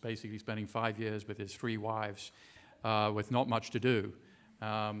was basically spending 5 years with his 3 wives with not much to do.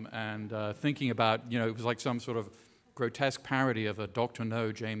 And thinking about, it was like some sort of grotesque parody of a Dr.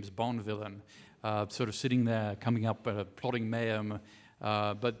 No James Bond villain, sort of sitting there, coming up, plotting mayhem.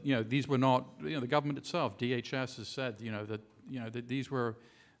 But these were not. The government itself, DHS, has said, that these were.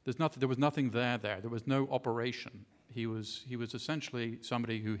 There was nothing there. There was no operation. He was essentially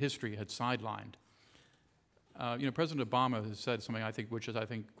somebody who history had sidelined. President Obama has said something which is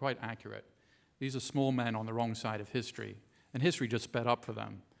quite accurate. These are small men on the wrong side of history, and history just sped up for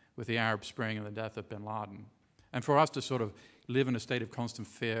them with the Arab Spring and the death of bin Laden. And for us to sort of live in a state of constant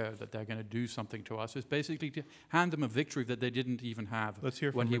fear that they're going to do something to us is basically to hand them a victory that they didn't even have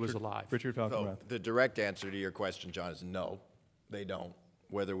when he was alive. Richard Falkenrath. So the direct answer to your question, John, is no, they don't.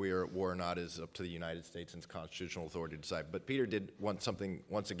 Whether we are at war or not is up to the United States and its constitutional authority to decide. But Peter did want something,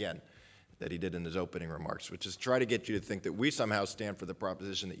 once again, that he did in his opening remarks, which is try to get you to think that we somehow stand for the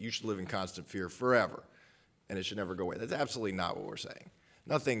proposition that you should live in constant fear forever, and it should never go away. That's absolutely not what we're saying.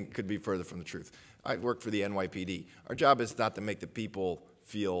 Nothing could be further from the truth. I work for the NYPD. Our job is not to make the people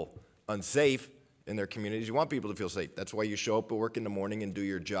feel unsafe in their communities. You want people to feel safe. That's why you show up at work in the morning and do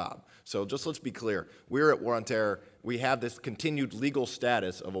your job. So just let's be clear. We're at war on terror. We have this continued legal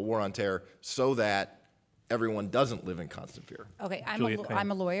status of a war on terror so that everyone doesn't live in constant fear. Okay, I'm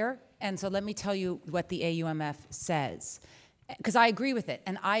a lawyer, and so let me tell you what the AUMF says, because I agree with it,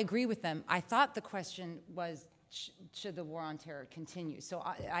 and I agree with them. I thought the question was, should the war on terror continue? So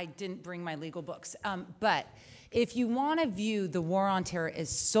I didn't bring my legal books. But if you want to view the war on terror as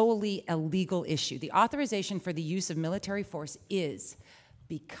solely a legal issue, the authorization for the use of military force is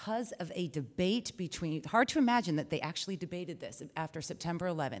because of a debate between, hard to imagine that they actually debated this after September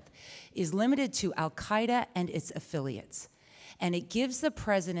 11th, is limited to Al-Qaeda and its affiliates. And it gives the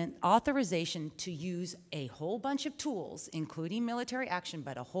president authorization to use a whole bunch of tools, including military action,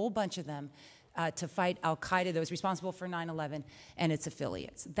 but a whole bunch of them, to fight Al-Qaeda that was responsible for 9/11 and its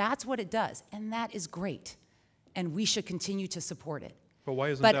affiliates. That's what it does, and that is great, and we should continue to support it. But why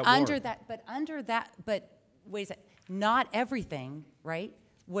isn't that war? But wait a second, not everything, right,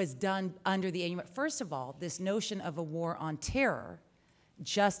 was done under the AUMF. First of all, this notion of a war on terror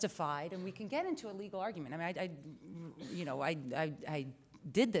justified, and we can get into a legal argument. I mean,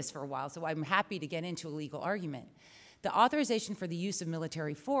 did this for a while, so I'm happy to get into a legal argument. The authorization for the use of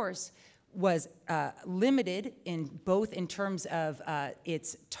military force was limited both in terms of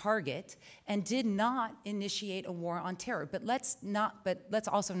its target and did not initiate a war on terror. But let's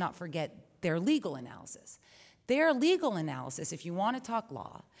also not forget their legal analysis. Their legal analysis, if you want to talk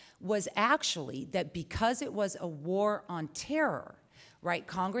law, was actually that because it was a war on terror, right,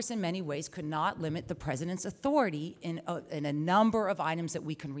 Congress in many ways could not limit the president's authority in a number of items that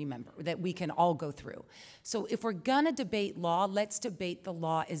we can remember, that we can all go through. So if we're going to debate law, let's debate the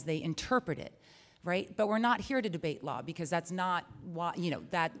law as they interpret it, right? But we're not here to debate law because that's not why,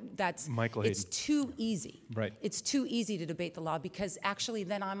 that's Michael it's Hayden. too easy. Right. It's too easy to debate the law because actually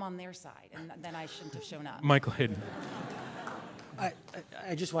then I'm on their side and then I shouldn't have shown up. Michael Hayden.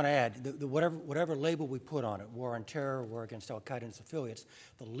 I just want to add, whatever label we put on it, war on terror, war against al-Qaeda and its affiliates,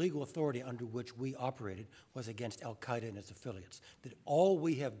 the legal authority under which we operated was against al-Qaeda and its affiliates. That all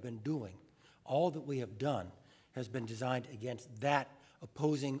we have been doing, all that we have done, has been designed against that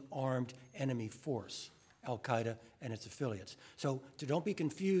opposing armed enemy force, al-Qaeda and its affiliates. So don't be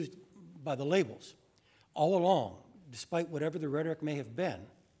confused by the labels. All along, despite whatever the rhetoric may have been,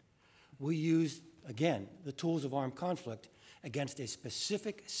 we used, again, the tools of armed conflict against a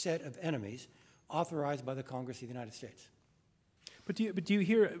specific set of enemies authorized by the Congress of the United States. But do you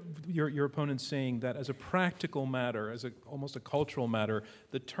hear your opponents saying that as a practical matter, as almost a cultural matter,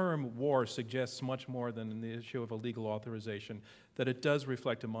 the term war suggests much more than the issue of a legal authorization, that it does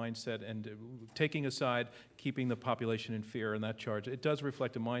reflect a mindset, and taking aside keeping the population in fear and that charge, it does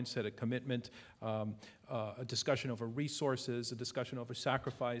reflect a mindset, a commitment, a discussion over resources, a discussion over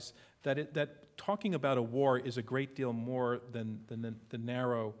sacrifice, that talking about a war is a great deal more than the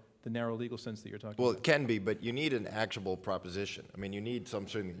narrow legal sense that you're talking Well, about. it can be, but you need an actionable proposition. I mean, you need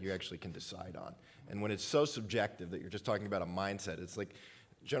something that you actually can decide on. And when it's so subjective that you're just talking about a mindset, it's like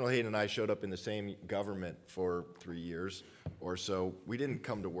General Hayden and I showed up in the same government for 3 years or so. We didn't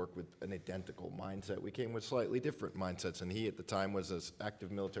come to work with an identical mindset. We came with slightly different mindsets, and he at the time was an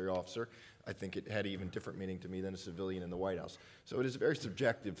active military officer. I think it had even different meaning to me than a civilian in the White House. So it is a very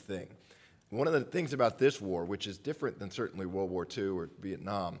subjective thing. One of the things about this war, which is different than certainly World War II or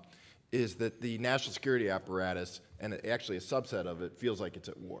Vietnam, is that the national security apparatus, and actually a subset of it, feels like it's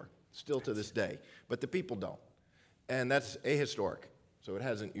at war, still to this day. But the people don't. And that's ahistoric. So it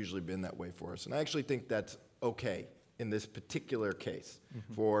hasn't usually been that way for us. And I actually think that's okay in this particular case,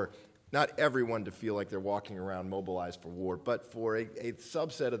 for not everyone to feel like they're walking around mobilized for war, but for a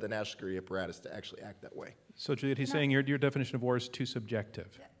subset of the national security apparatus to actually act that way. So, Juliette, he's saying your definition of war is too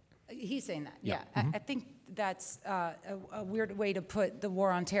subjective. He's saying that, yeah. I think that's a weird way to put the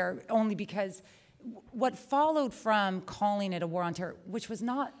war on terror, only because what followed from calling it a war on terror, which was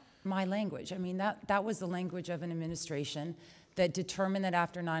not my language. I mean, that was the language of an administration that determined that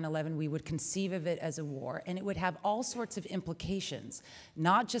after 9/11 we would conceive of it as a war, and it would have all sorts of implications,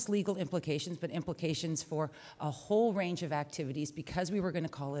 not just legal implications, but implications for a whole range of activities because we were going to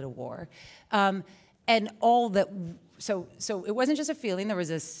call it a war. And all that, so it wasn't just a feeling. There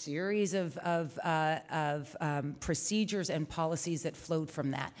was a series of procedures and policies that flowed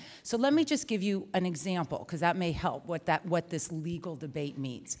from that. So let me just give you an example, because that may help what this legal debate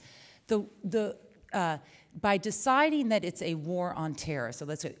means. By deciding that it's a war on terror, so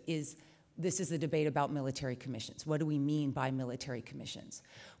this is the debate about military commissions. What do we mean by military commissions?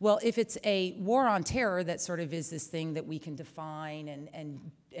 Well, if it's a war on terror, that sort of is this thing that we can define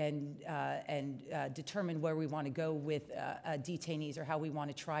and determine where we want to go with detainees or how we want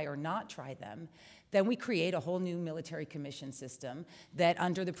to try or not try them, then we create a whole new military commission system that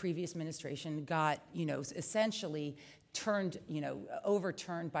under the previous administration got, essentially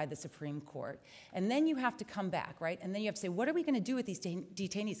overturned by the Supreme Court. And then you have to come back, right? And then you have to say, what are we going to do with these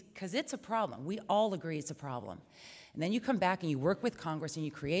detainees? Because it's a problem. We all agree it's a problem. And then you come back and you work with Congress and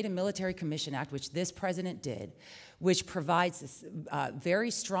you create a Military Commission Act, which this president did, which provides this,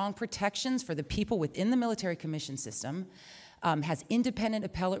 very strong protections for the people within the military commission system, has independent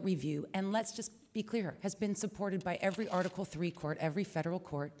appellate review, and let's just be clear, has been supported by every Article III court, every federal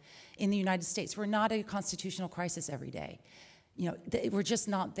court in the United States. We're not at a constitutional crisis every day. We're just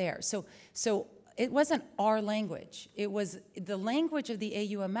not there. So it wasn't our language. It was the language of the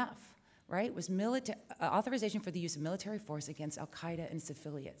AUMF, right? It was authorization for the use of military force against al-Qaeda and its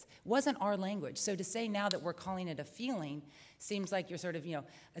affiliates. It wasn't our language. So to say now that we're calling it a feeling seems like you're sort of,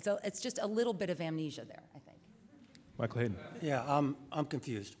 it's just a little bit of amnesia there, I think. Michael Hayden. Yeah, I'm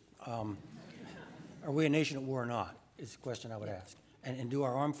confused. Are we a nation at war or not, is the question I would ask. And do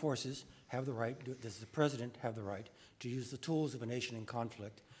our armed forces have the right, does the president have the right to use the tools of a nation in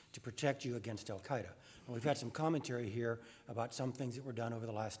conflict to protect you against al-Qaeda. And we've had some commentary here about some things that were done over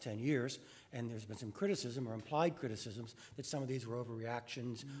the last 10 years, and there's been some criticism or implied criticisms that some of these were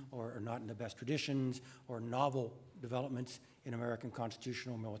overreactions or not in the best traditions or novel developments in American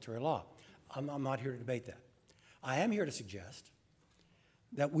constitutional military law. I'm not here to debate that. I am here to suggest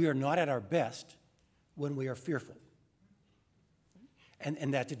that we are not at our best when we are fearful.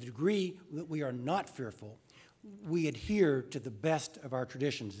 And that to the degree that we are not fearful, we adhere to the best of our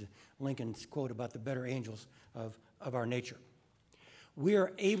traditions, Lincoln's quote about the better angels of our nature. We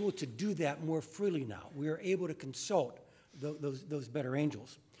are able to do that more freely now. We are able to consult those better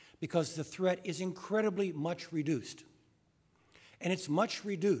angels because the threat is incredibly much reduced. And it's much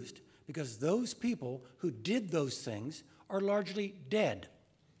reduced because those people who did those things are largely dead.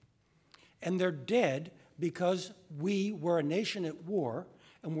 And they're dead because we were a nation at war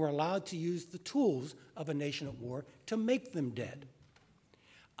and were allowed to use the tools of a nation at war to make them dead.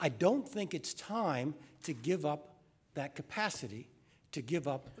 I don't think it's time to give up that capacity, to give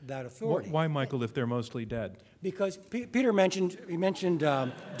up that authority. Why, Michael, if they're mostly dead? Because Peter mentioned,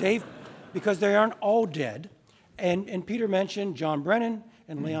 Dave, because they aren't all dead. And Peter mentioned John Brennan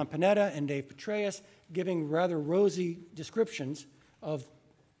and Leon Panetta and Dave Petraeus giving rather rosy descriptions of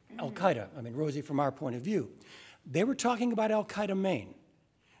al-Qaeda. I mean, rosy from our point of view. They were talking about al-Qaeda Maine.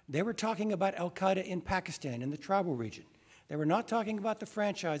 They were talking about al-Qaeda in Pakistan, in the tribal region. They were not talking about the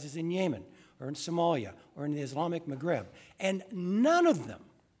franchises in Yemen or in Somalia or in the Islamic Maghreb. And none of them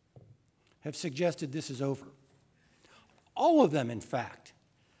have suggested this is over. All of them, in fact,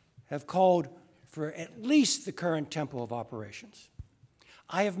 have called for at least the current tempo of operations.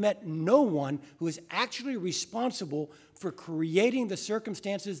 I have met no one who is actually responsible for creating the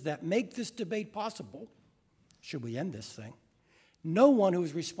circumstances that make this debate possible, should we end this thing. No one who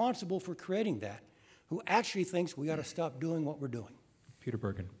is responsible for creating that, who actually thinks we ought to stop doing what we're doing. Peter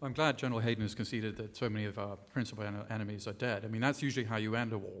Bergen. I'm glad General Hayden has conceded that so many of our principal enemies are dead. I mean, that's usually how you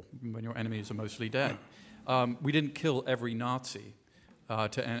end a war, when your enemies are mostly dead. We didn't kill every Nazi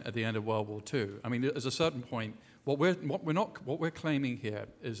at the end of World War II. I mean, there's a certain point. What we're claiming here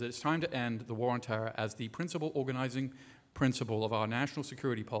is that it's time to end the war on terror as the principal organizing principle of our national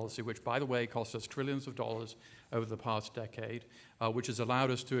security policy, which, by the way, cost us trillions of dollars over the past decade, which has allowed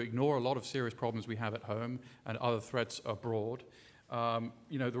us to ignore a lot of serious problems we have at home and other threats abroad.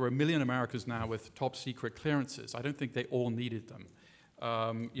 You know, there are 1 million Americans now with top secret clearances. I don't think they all needed them.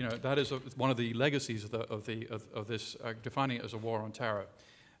 You know, that is one of the legacies of this defining it as a war on terror.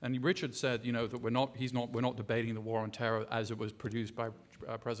 And Richard said, you know, that we're not debating the war on terror as it was produced by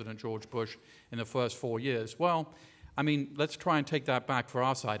President George Bush in the first 4 years. Well, I mean, let's try and take that back for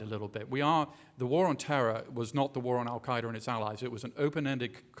our side a little bit. The war on terror was not the war on al-Qaeda and its allies. It was an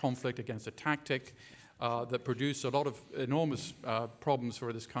open-ended conflict against a tactic that produced a lot of enormous problems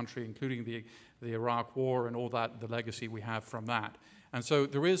for this country, including the Iraq War and all that, the legacy we have from that. And so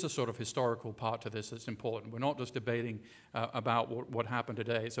there is a sort of historical part to this that's important. We're not just debating about what happened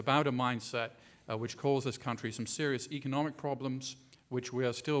today. It's about a mindset which caused this country some serious economic problems, which we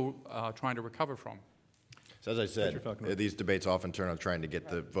are still trying to recover from. So as I said, these debates often turn on trying to get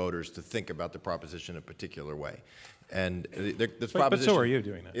the voters to think about the proposition a particular way. And this proposition... But so are you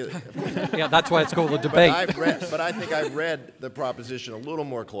doing that. Yeah, that's why it's called a debate. But I think I've read the proposition a little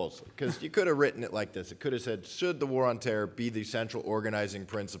more closely, because you could have written it like this. It could have said, should the war on terror be the central organizing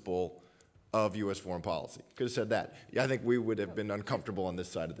principle of U.S. foreign policy? Could have said that. Yeah, I think we would have been uncomfortable on this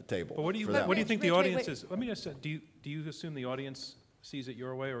side of the table. But what do you think the audience is? Let me just say, do you assume the audience sees it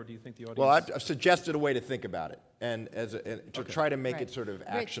your way, or do you think the audience... Well, I've suggested a way to think about it, and to try to make it sort of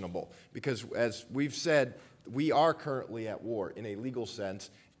actionable. Because as we've said, we are currently at war in a legal sense,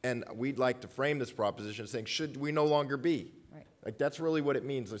 and we'd like to frame this proposition saying, should we no longer be? Right. Like, that's really what it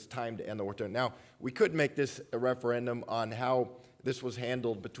means. It's time to end the war. Now, we could make this a referendum on how this was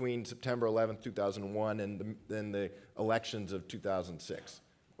handled between September 11th, 2001 and the elections of 2006.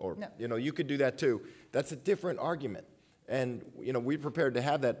 Or, you know, you could do that too. That's a different argument. And, you know, we're prepared to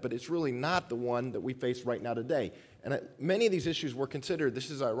have that, but it's really not the one that we face right now today. And many of these issues were considered,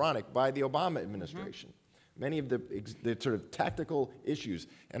 this is ironic, by the Obama administration. Many of the sort of tactical issues.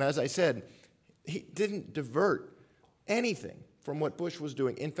 And as I said, he didn't divert anything from what Bush was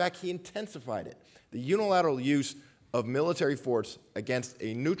doing. In fact, he intensified it. The unilateral use of military force against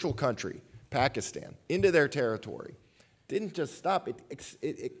a neutral country, Pakistan, into their territory, didn't just stop, it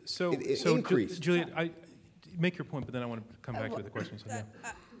increased. Juliette, make your point, but then I want to come back to the questions.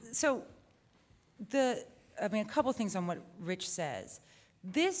 I mean, a couple things on what Rich says.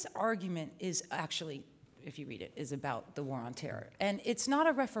 This argument is actually if you read it, is about the war on terror. And it's not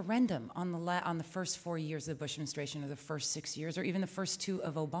a referendum on the first 4 years of the Bush administration or the first 6 years or even the first 2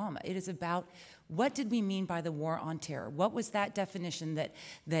 of Obama. It is about what did we mean by the war on terror? What was that definition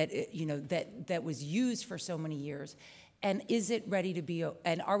that was used for so many years? And is it ready to be,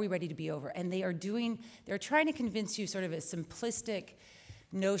 and are we ready to be over? And they're trying to convince you sort of a simplistic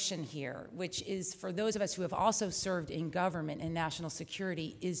notion here, which is for those of us who have also served in government and national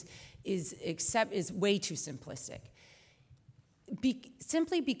security, is way too simplistic.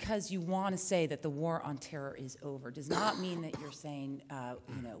 Simply because you want to say that the war on terror is over does not mean that you're saying,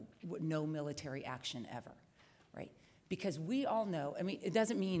 no military action ever, right? Because we all know, I mean, it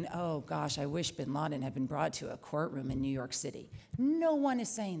doesn't mean, oh gosh, I wish bin Laden had been brought to a courtroom in New York City. No one is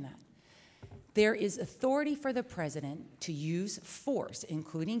saying that. There is authority for the president to use force,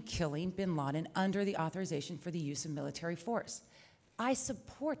 including killing bin Laden, under the authorization for the use of military force. I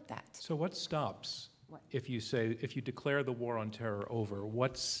support that. So what stops if you declare the war on terror over?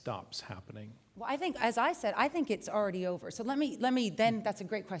 What stops happening? Well, I think, as I said, I think it's already over. So let me then, that's a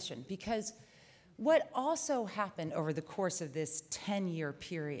great question, because what also happened over the course of this 10-year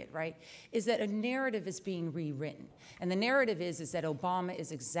period, right, is that a narrative is being rewritten. And the narrative is that Obama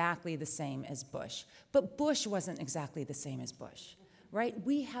is exactly the same as Bush. But Bush wasn't exactly the same as Bush, right?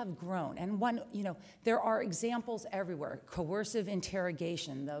 We have grown. And there are examples everywhere. Coercive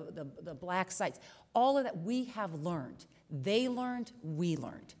interrogation, the black sites, all of that we have learned. They learned, we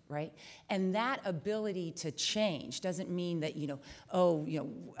learned, right? And that ability to change doesn't mean that,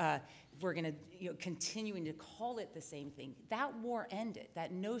 we're going to continuing to call it the same thing. That war ended.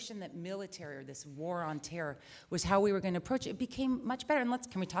 That notion that military or this war on terror was how we were going to approach it. It became much better.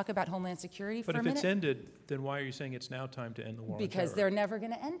 And can we talk about Homeland Security for a minute? But if it's ended, then why are you saying it's now time to end the war on terror? Because they're never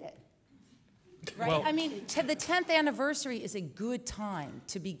going to end it. Right? Well, I mean, the 10th anniversary is a good time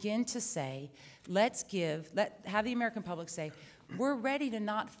to begin to say, have the American public say, we're ready to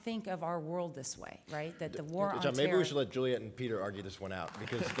not think of our world this way, right? That the war on terror... Maybe we should let Juliette and Peter argue this one out,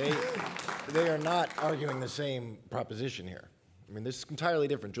 because they are not arguing the same proposition here. I mean, this is entirely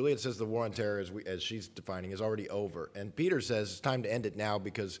different. Juliette says the war on terror, as she's defining, is already over. And Peter says it's time to end it now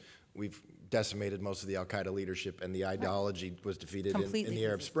because we've decimated most of the al-Qaeda leadership and the ideology was defeated in the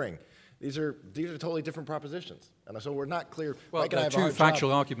Arab Spring. These are totally different propositions. And so we're not clear. Well, there are two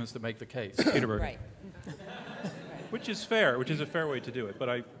factual arguments that make the case. Peter Bergen. Right. Which is fair, which is a fair way to do it. But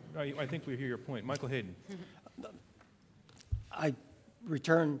I think we hear your point. Michael Hayden. I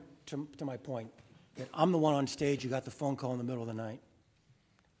return to my point that I'm the one on stage who got the phone call in the middle of the night.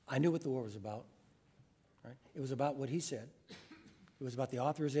 I knew what the war was about. Right? It was about what he said. It was about the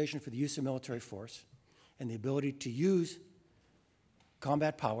authorization for the use of military force and the ability to use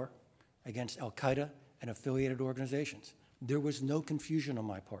combat power against al-Qaeda and affiliated organizations. There was no confusion on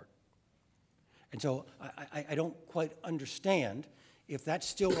my part. And so I don't quite understand if that's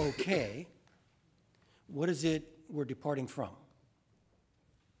still okay, what is it we're departing from?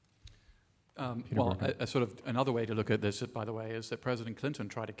 Well, a sort of another way to look at this, by the way, is that President Clinton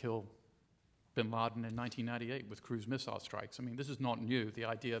tried to kill bin Laden in 1998 with cruise missile strikes. I mean, this is not new, the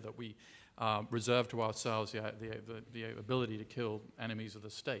idea that we reserve to ourselves the ability to kill enemies of the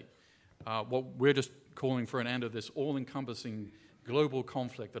state. What we're just calling for an end of this all-encompassing global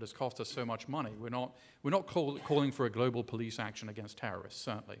conflict that has cost us so much money. We're not calling for a global police action against terrorists,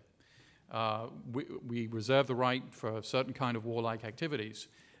 certainly. We reserve the right for a certain kind of warlike activities,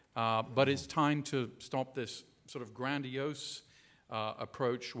 but it's time to stop this sort of grandiose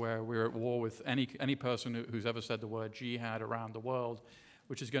approach where we're at war with any person who's ever said the word jihad around the world,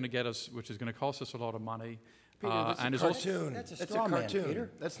 which is going to cost us a lot of money. Peter, and a cartoon. That's a That's straw a man, cartoon.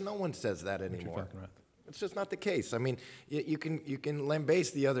 Peter. No one says that anymore. Falkenrath. It's just not the case. I mean, you can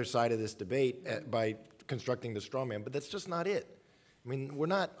lambaste the other side of this debate by constructing the straw man, but that's just not it. I mean, we're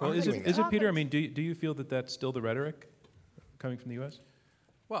not arguing that. Is it, Peter? I mean, do you feel that that's still the rhetoric coming from the U.S.?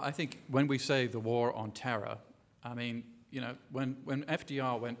 Well, I think when we say the war on terror, I mean, when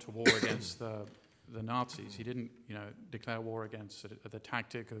FDR went to war against the Nazis, he didn't, declare war against the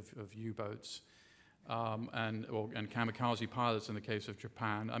tactic of U-boats and kamikaze pilots in the case of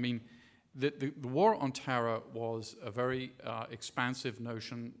Japan. I mean, the war on terror was a very expansive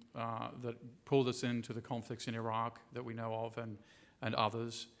notion that pulled us into the conflicts in Iraq that we know of and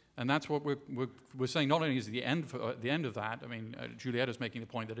others. And that's what we're saying. Not only is the end of that. I mean, Juliette is making the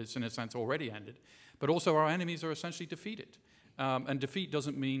point that it's in a sense already ended, but also our enemies are essentially defeated. And defeat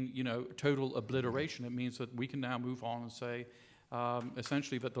doesn't mean total obliteration. It means that we can now move on and say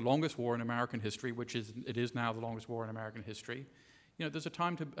essentially that the longest war in American history, which it is now the longest war in American history, there's a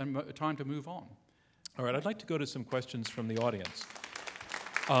time to move on. All right, I'd like to go to some questions from the audience.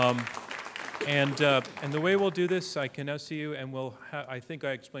 And the way we'll do this, I can now see you, and I think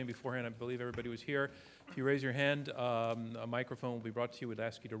I explained beforehand, I believe everybody was here. If you raise your hand, a microphone will be brought to you. We'd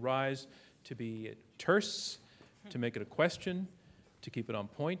ask you to rise, to be terse, to make it a question, to keep it on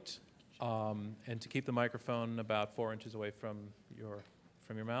point, and to keep the microphone about 4 inches away from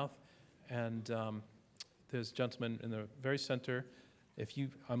your mouth. And there's a gentleman in the very center.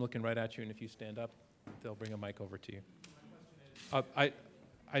 I'm looking right at you, and if you stand up, they'll bring a mic over to you.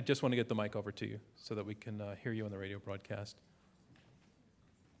 I just want to get the mic over to you so that we can hear you on the radio broadcast.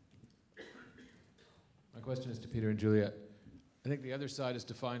 My question is to Peter and Juliette. I think the other side has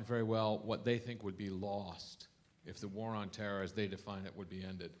defined very well what they think would be lost if the war on terror, as they define it, would be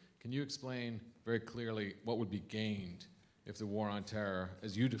ended. Can you explain very clearly what would be gained if the war on terror,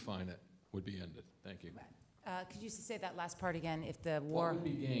 as you define it, would be ended? Thank you. Could you say that last part again? If the war... What would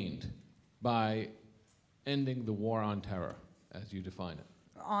be gained by ending the war on terror, as you define it?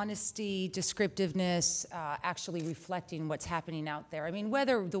 Honesty, descriptiveness, actually reflecting what's happening out there. I mean,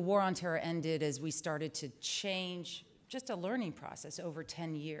 whether the war on terror ended as we started to change, just a learning process over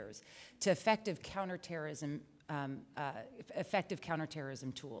 10 years, to effective counterterrorism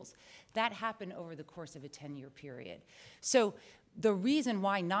tools. That happened over the course of a 10-year period. So the reason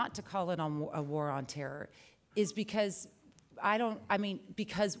why not to call it a war on terror is because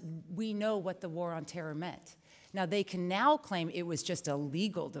because we know what the war on terror meant. Now, they can now claim it was just a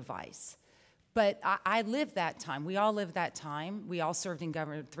legal device. But I lived that time. We all lived that time. We all served in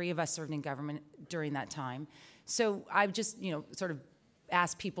government. 3 of us served in government during that time. So I've just, sort of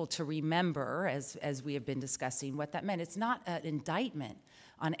asked people to remember, as we have been discussing, what that meant. It's not an indictment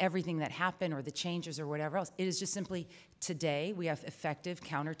on everything that happened or the changes or whatever else. It is just simply, today, we have effective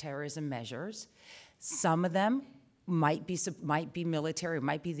counterterrorism measures. Some of them might be military,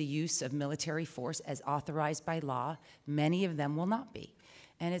 might be the use of military force as authorized by law. Many of them will not be.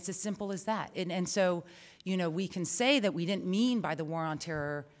 And it's as simple as that. And so, we can say that we didn't mean by the war on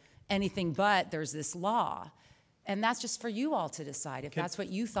terror anything but there's this law. And that's just for you all to decide if that's what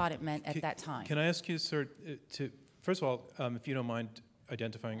you thought it meant at that time. Can I ask you, sir, first of all, if you don't mind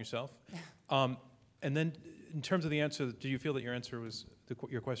identifying yourself, and then in terms of the answer, do you feel that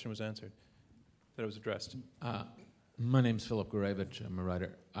your question was answered, that it was addressed? My name's Philip Gurevich. I'm a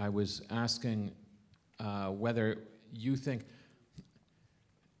writer. I was asking whether you think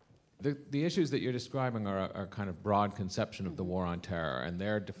the issues that you're describing are kind of broad conception of the war on terror, and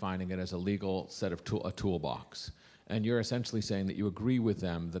they're defining it as a legal set of a toolbox. And you're essentially saying that you agree with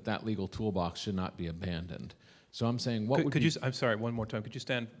them that that legal toolbox should not be abandoned. So I'm saying, I'm sorry, one more time. Could you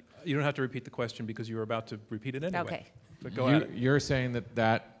stand? You don't have to repeat the question because you were about to repeat it anyway. Okay. But go at it. You're saying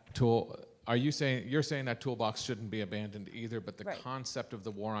that tool. You're saying that toolbox shouldn't be abandoned either, but the concept of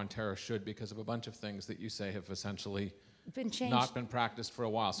the war on terror should, because of a bunch of things that you say have essentially not been practiced for a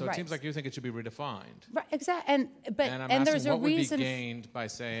while. So it seems like you think it should be redefined. Right, exactly. And I'm asking, there's a what would reason be gained by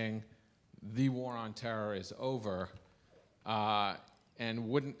saying the war on terror is over, and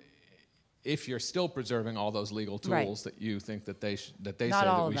wouldn't, if you're still preserving all those legal tools that you think that they say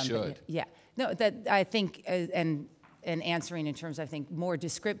that we should? Yeah. No, that I think, and answering in terms, I think, more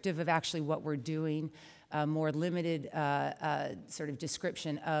descriptive of actually what we're doing, more limited sort of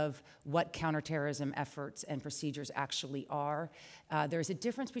description of what counterterrorism efforts and procedures actually are. There's a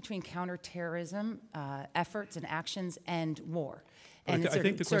difference between counterterrorism efforts and actions and war. And I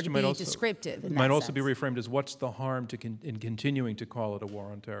think the question might also be reframed as, what's the harm in continuing to call it a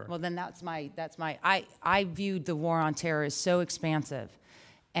war on terror? Well, then I viewed the war on terror as so expansive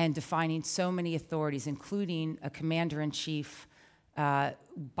and defining so many authorities, including a commander-in-chief,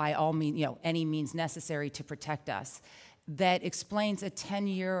 by all means, any means necessary to protect us, that explains a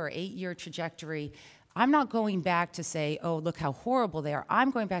 10-year or 8-year trajectory. I'm not going back to say, oh, look how horrible they are.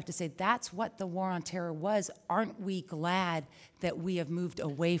 I'm going back to say that's what the war on terror was. Aren't we glad that we have moved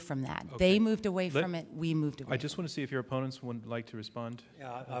away from that? Okay. They moved away from it. We moved away. I just want to see if your opponents would like to respond.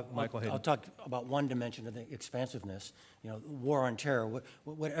 Yeah, Michael Hayden. I'll talk about one dimension of the expansiveness. War on terror,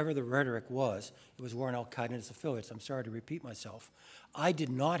 whatever the rhetoric was, it was war on Al-Qaeda and its affiliates. I'm sorry to repeat myself. I did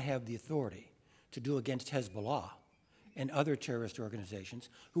not have the authority to do against Hezbollah and other terrorist organizations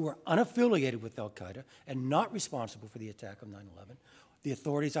who were unaffiliated with Al-Qaeda and not responsible for the attack of 9/11, the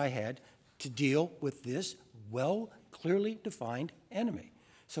authorities I had to deal with this clearly defined enemy.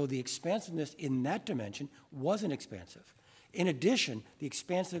 So the expansiveness in that dimension wasn't expansive. In addition, the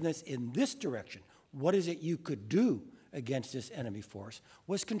expansiveness in this direction, what is it you could do against this enemy force,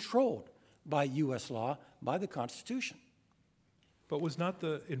 was controlled by U.S. law, by the Constitution. But was not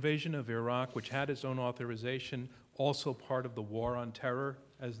the invasion of Iraq, which had its own authorization, also part of the war on terror,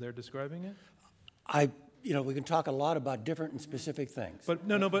 as they're describing it? you know, we can talk a lot about different and specific things. But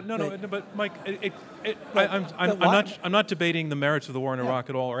but Mike, But I'm not debating the merits of the war in Yeah. Iraq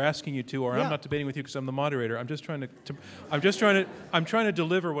at all, or asking you to, or Yeah. I'm not debating with you because I'm the moderator. I'm trying to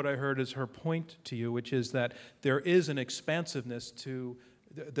deliver what I heard as her point to you, which is that there is an expansiveness to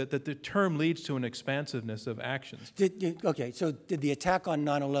that the term leads to an expansiveness of actions. Okay, so did the attack on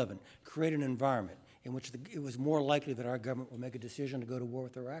 9/11 create an environment in which it was more likely that our government will make a decision to go to war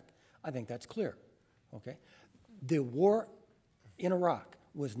with Iraq? I think that's clear. Okay, the war in Iraq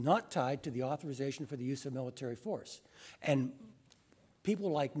was not tied to the authorization for the use of military force, and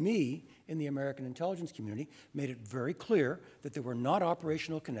people like me in the American intelligence community made it very clear that there were not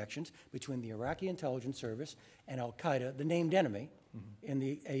operational connections between the Iraqi intelligence service and Al-Qaeda, the named enemy, in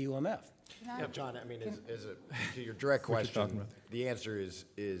the AUMF. Yeah, John, I mean, to your direct question, the answer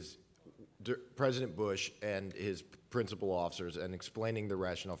is President Bush and his principal officers, and explaining the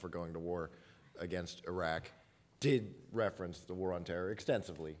rationale for going to war against Iraq, did reference the war on terror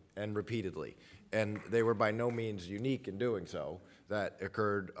extensively and repeatedly. And they were by no means unique in doing so. That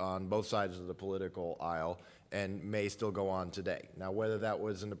occurred on both sides of the political aisle and may still go on today. Now, whether that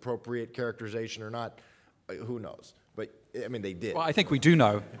was an appropriate characterization or not, who knows? But, I mean, they did. Well, I think we do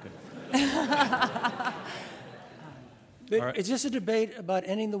know. But is this a debate about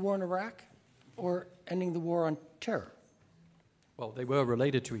ending the war in Iraq or ending the war on terror? Well, they were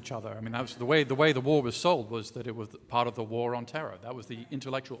related to each other. I mean, that was the way the war was sold, was that it was part of the war on terror. That was the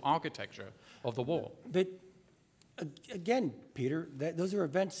intellectual architecture of the war. But again, Peter, those are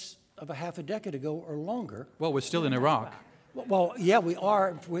events of a half a decade ago or longer. Well, we're still in Iraq. Well, yeah, we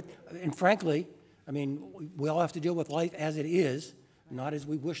are. And frankly, I mean, we all have to deal with life as it is, not as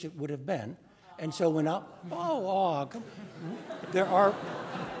we wish it would have been. And so we're not, there are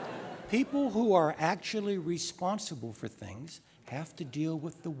people who are actually responsible for things have to deal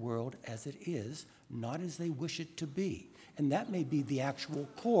with the world as it is, not as they wish it to be. And that may be the actual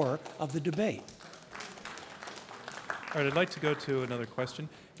core of the debate. All right, I'd like to go to another question.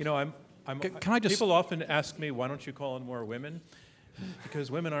 You know, Can I just... people often ask me, why don't you call in more women? Because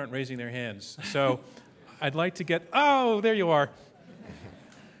women aren't raising their hands. So I'd like to get, oh, there you are.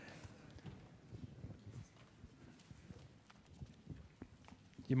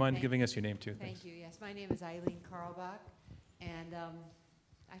 You mind giving us your name, too? Thank you. Yes, my name is Eileen Karlbach, and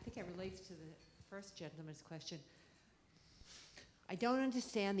I think it relates to the first gentleman's question. I don't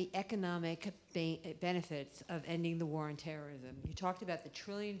understand the economic benefits of ending the war on terrorism. You talked about the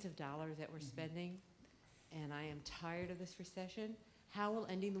trillions of dollars that we're spending, and I am tired of this recession. How will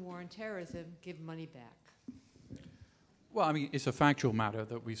ending the war on terrorism give money back? Well, I mean, it's a factual matter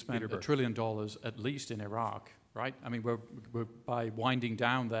that we spent $1 trillion at least in Iraq, right? I mean, we're by winding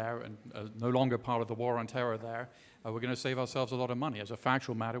down there and no longer part of the war on terror there, we're going to save ourselves a lot of money. As a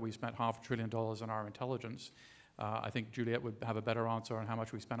factual matter, we spent $500 billion on our intelligence. I think Juliette would have a better answer on how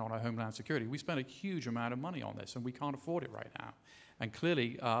much we spent on our homeland security. We spent a huge amount of money on this, and we can't afford it right now. And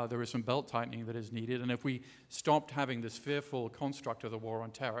clearly, there is some belt tightening that is needed. And if we stopped having this fearful construct of the war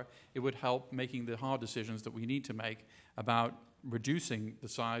on terror, it would help making the hard decisions that we need to make about reducing the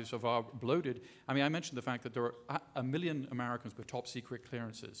size of our bloated. I mean, I mentioned the fact that there are 1 million Americans with top secret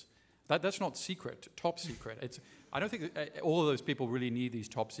clearances. That's not secret, top secret. I don't think that all of those people really need these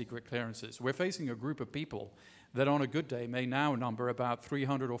top secret clearances. We're facing a group of people that on a good day may now number about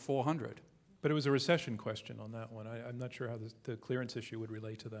 300 or 400. But it was a recession question on that one. I'm not sure how the clearance issue would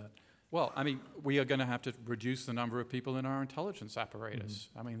relate to that. Well, I mean, we are going to have to reduce the number of people in our intelligence apparatus.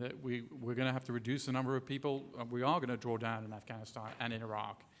 I mean, we're going to have to reduce the number of people we are going to draw down in Afghanistan and in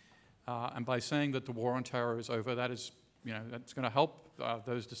Iraq. And by saying that the war on terror is over, that is, you know, that's going to help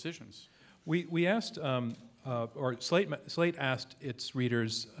those decisions. We asked, or Slate asked its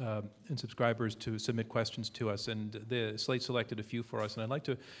readers and subscribers to submit questions to us, and Slate selected a few for us, and I'd like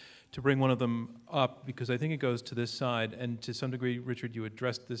to bring one of them up because I think it goes to this side, and to some degree, Richard, you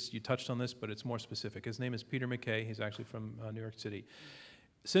addressed this, you touched on this, but it's more specific. His name is Peter McKay. He's actually from New York City.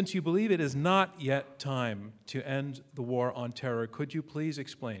 Since you believe it is not yet time to end the war on terror, could you please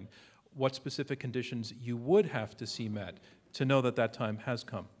explain what specific conditions you would have to see met to know that that time has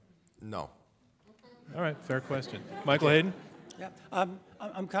come? No. All right, fair question. Michael Hayden? Yeah,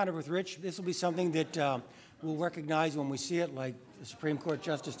 I'm kind of with Rich. This will be something that we'll recognize when we see it, like the Supreme Court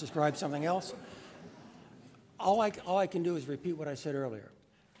Justice described something else. All I can do is repeat what I said earlier.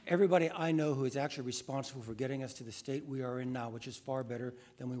 Everybody I know who is actually responsible for getting us to the state we are in now, which is far better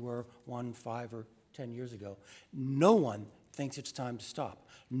than we were 1, 5, or 10 years ago, no one thinks it's time to stop.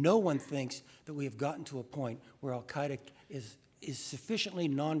 No one thinks that we have gotten to a point where Al-Qaeda is sufficiently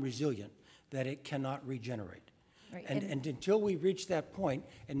non-resilient that it cannot regenerate. Right. And until we reach that point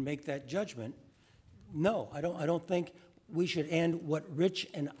and make that judgment, No, I don't think we should end what Rich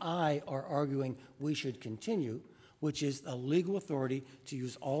and I are arguing we should continue, which is a legal authority to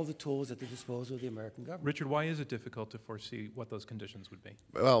use all the tools at the disposal of the American government. Richard, why is it difficult to foresee what those conditions would be?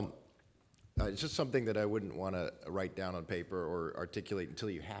 Well, it's just something that I wouldn't want to write down on paper or articulate until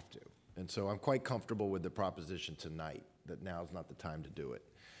you have to. And so I'm quite comfortable with the proposition tonight that now is not the time to do it.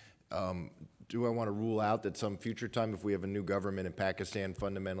 Do I want to rule out that some future time, if we have a new government in Pakistan,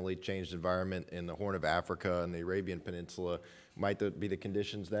 fundamentally changed environment in the Horn of Africa and the Arabian Peninsula, might there be the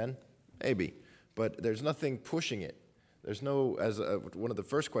conditions then? Maybe. But there's nothing pushing it. There's no, as one of the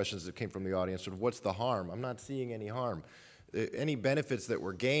first questions that came from the audience, sort of what's the harm? I'm not seeing any harm. Any benefits that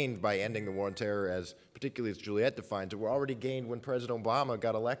were gained by ending the war on terror, as particularly as Juliette defines it, were already gained when President Obama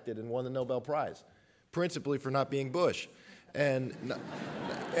got elected and won the Nobel Prize, principally for not being Bush. And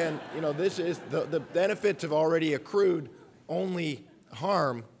you know, this is, the benefits have already accrued. Only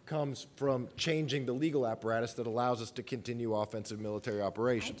harm comes from changing the legal apparatus that allows us to continue offensive military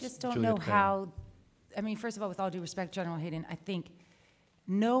operations. I just don't Juliette know Kayyem. how, I mean, first of all, with all due respect, General Hayden, I think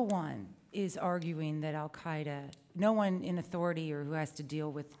no one is arguing that al-Qaeda, no one in authority or who has to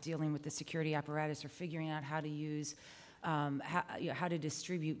dealing with the security apparatus or figuring out how to use, how to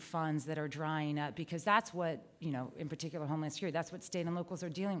distribute funds that are drying up, because that's what, you know, in particular Homeland Security, that's what state and locals are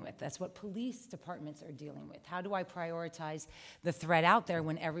dealing with. That's what police departments are dealing with. How do I prioritize the threat out there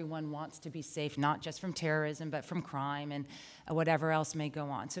when everyone wants to be safe, not just from terrorism, but from crime and whatever else may go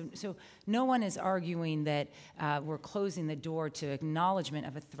on? So no one is arguing that we're closing the door to acknowledgement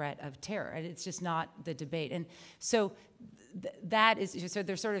of a threat of terror. It's just not the debate. And so that is, so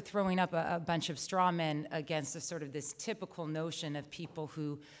they're sort of throwing up a bunch of straw men against a sort of this typical notion of people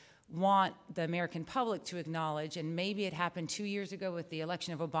who want the American public to acknowledge, and maybe it happened 2 years ago with the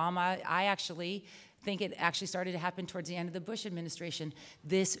election of Obama. I actually think it actually started to happen towards the end of the Bush administration,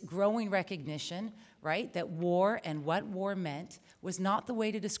 this growing recognition, right, that war and what war meant was not the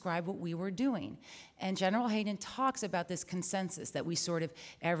way to describe what we were doing. And General Hayden talks about this consensus that we sort of,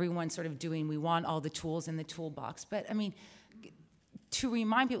 everyone's sort of doing, we want all the tools in the toolbox. But I mean, to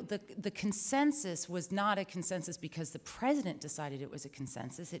remind people, the consensus was not a consensus because the president decided it was a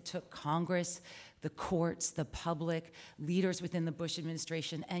consensus. It took Congress, the courts, the public, leaders within the Bush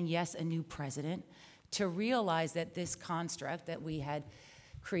administration, and yes, a new president, to realize that this construct that we had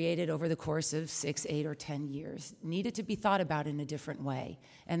created over the course of 6, 8, or 10 years needed to be thought about in a different way.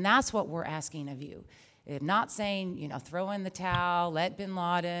 And that's what we're asking of you. I'm not saying, you know, throw in the towel, let bin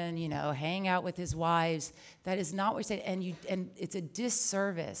Laden, you know, hang out with his wives. That is not what we said. And it's a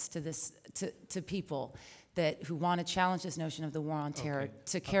disservice to this, to people that who want to challenge this notion of the war on terror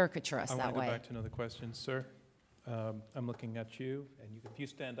to caricature us that way. I want to go back to another question, sir. I'm looking at you, and if you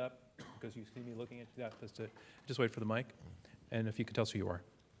stand up because you see me looking at you, just wait for the mic, and if you could tell us who you are.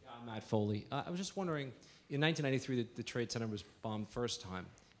 Yeah, I'm Matt Foley. I was just wondering, in 1993, the Trade Center was bombed first time,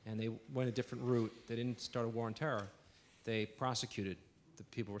 and they went a different route. They didn't start a war on terror. They prosecuted the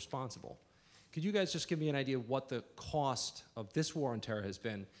people responsible. Could you guys just give me an idea of what the cost of this war on terror has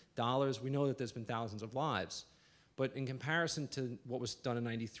been? Dollars, we know that there's been thousands of lives, but in comparison to what was done in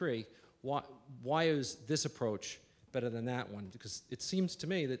 93, why is this approach better than that one? Because it seems to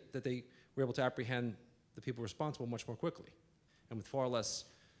me that they were able to apprehend the people responsible much more quickly and with far less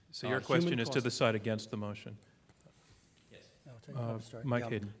So your question is to the side against the motion. I'll start. Mike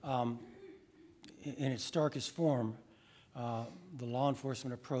Hayden. In its starkest form, the law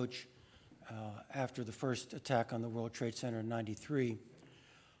enforcement approach after the first attack on the World Trade Center in '93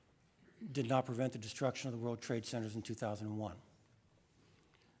 did not prevent the destruction of the World Trade Centers in 2001.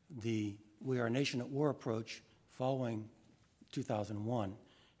 The We Are a Nation at War approach following 2001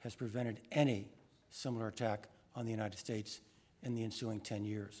 has prevented any similar attack on the United States in the ensuing 10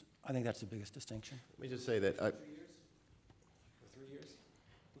 years. I think that's the biggest distinction. Let me just say that 3 years?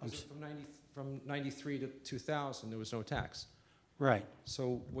 Because from 93 to 2000, there was no attacks. Right.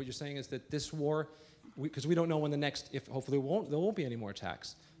 So what you're saying is that this war, because we don't know when the next, if hopefully there won't be any more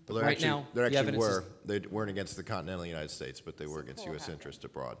attacks. But well, right now, there the actually evidence were. They weren't against the continental United States, but they were against U.S. interest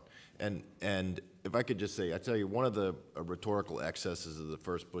abroad. And if I could just say, I tell you, one of the rhetorical excesses of the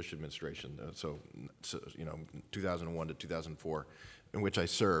first Bush administration, so you know, 2001 to 2004, in which I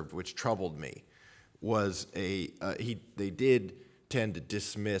served, which troubled me, was they did tend to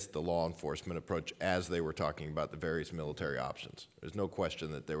dismiss the law enforcement approach as they were talking about the various military options. There's no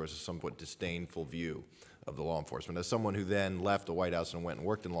question that there was a somewhat disdainful view of the law enforcement. As someone who then left the White House and went and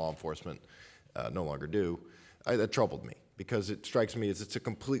worked in law enforcement, no longer do, that troubled me, because it strikes me as it's a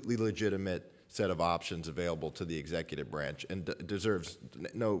completely legitimate set of options available to the executive branch and deserves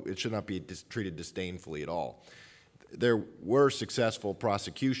no, it should not be treated disdainfully at all. There were successful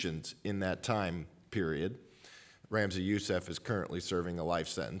prosecutions in that time period. Ramzi Youssef is currently serving a life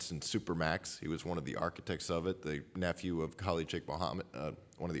sentence in Supermax. He was one of the architects of it, the nephew of Khalid Sheikh Mohammed,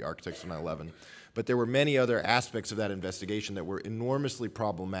 one of the architects of 9/11. But there were many other aspects of that investigation that were enormously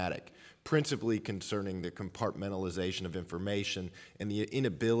problematic, principally concerning the compartmentalization of information and the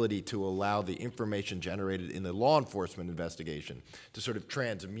inability to allow the information generated in the law enforcement investigation to sort of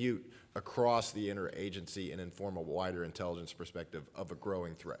transmute across the interagency and inform a wider intelligence perspective of a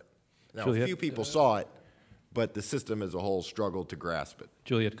growing threat. Now, Juliette, a few people saw it, but the system as a whole struggled to grasp it.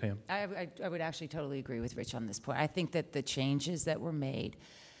 Juliette Kayyem. I would actually totally agree with Rich on this point. I think that the changes that were made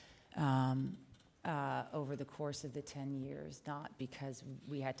over the course of the 10 years, not because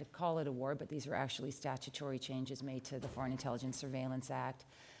we had to call it a war, but these were actually statutory changes made to the Foreign Intelligence Surveillance Act,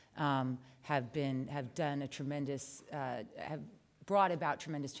 have done a tremendous, have brought about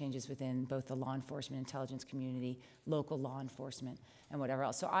tremendous changes within both the law enforcement intelligence community, local law enforcement, and whatever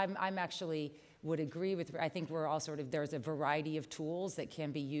else. So I'm actually would agree with, I think we're all sort of, there's a variety of tools that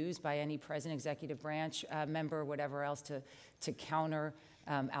can be used by any present executive branch member, whatever else, to counter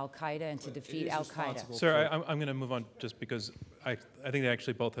al-Qaeda and to defeat al-Qaeda. Sir, I'm going to move on just because I think they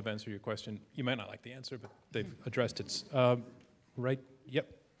actually both have answered your question. You might not like the answer, but they've addressed it. Right,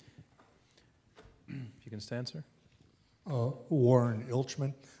 yep. If you can stand, sir. Warren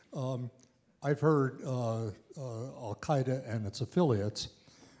Ilchman. I've heard al-Qaeda and its affiliates,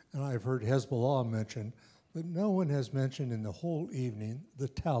 and I've heard Hezbollah mentioned, but no one has mentioned in the whole evening the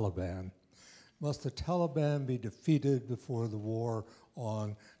Taliban. Must the Taliban be defeated before the war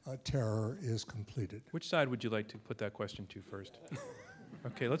on terror is completed? Which side would you like to put that question to first?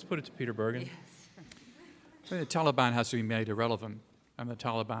 Okay, let's put it to Peter Bergen. The Taliban has to be made irrelevant, and the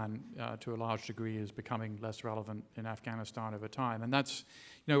Taliban, to a large degree, is becoming less relevant in Afghanistan over time. And that's,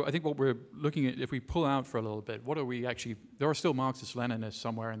 I think what we're looking at, if we pull out for a little bit, what are we actually, there are still Marxist-Leninists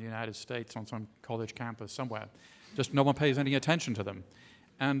somewhere in the United States on some college campus somewhere. Just no one pays any attention to them.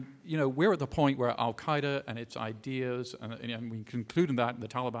 And, we're at the point where al-Qaeda and its ideas, and we conclude in that the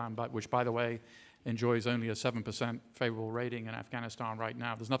Taliban, which, by the way, enjoys only a 7% favorable rating in Afghanistan right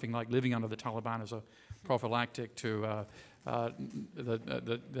now. There's nothing like living under the Taliban as a prophylactic to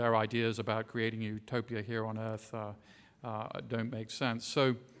their ideas about creating utopia here on Earth don't make sense.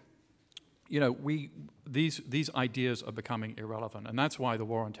 So, these ideas are becoming irrelevant, and that's why the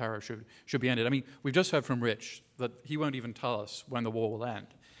war on terror should be ended. I mean, we've just heard from Rich that he won't even tell us when the war will end.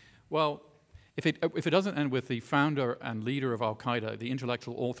 Well, if it doesn't end with the founder and leader of al-Qaeda, the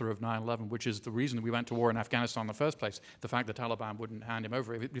intellectual author of 9/11, which is the reason we went to war in Afghanistan in the first place, the fact the Taliban wouldn't hand him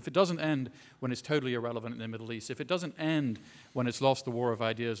over, if it doesn't end when it's totally irrelevant in the Middle East, if it doesn't end when it's lost the war of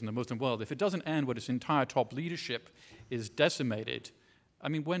ideas in the Muslim world, if it doesn't end when its entire top leadership is decimated, I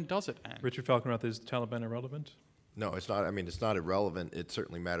mean, when does it end? Richard Falkenrath, is Taliban irrelevant? No, it's not. I mean, it's not irrelevant. It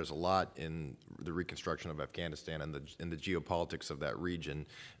certainly matters a lot in the reconstruction of Afghanistan and the geopolitics of that region.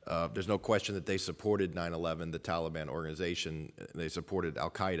 There's no question that they supported 9/11, the Taliban organization. They supported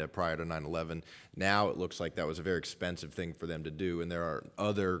al-Qaeda prior to 9/11. Now it looks like that was a very expensive thing for them to do, and there are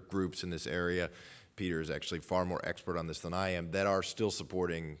other groups in this area. Peter is actually far more expert on this than I am, that are still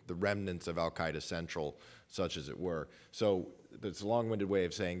supporting the remnants of al-Qaeda Central, such as it were. So it's a long-winded way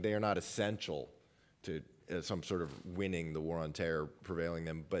of saying they are not essential to some sort of winning the war on terror, prevailing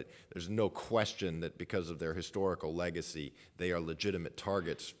them, but there's no question that because of their historical legacy, they are legitimate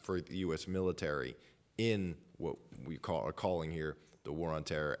targets for the U.S. military in what we are calling here the war on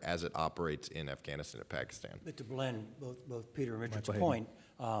terror as it operates in Afghanistan and Pakistan. But to blend both Peter and Richard's point,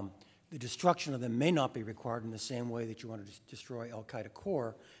 the destruction of them may not be required in the same way that you want to destroy al-Qaeda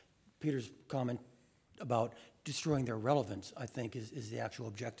core. Peter's comment about destroying their relevance, I think, is the actual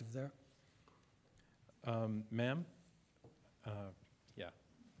objective there. Ma'am? Yeah.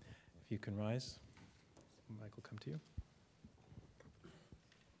 If you can rise, Mike will come to you.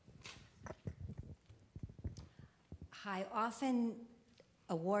 Hi. Often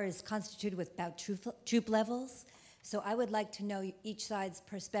a war is constituted with about troop levels. So I would like to know each side's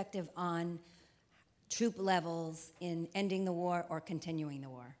perspective on troop levels in ending the war or continuing the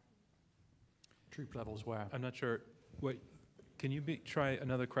war. Troop levels where? I'm not sure. Wait, can you try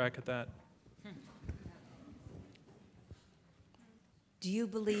another crack at that? Do you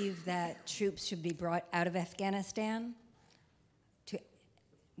believe that troops should be brought out of Afghanistan to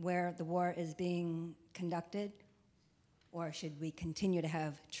where the war is being conducted? Or should we continue to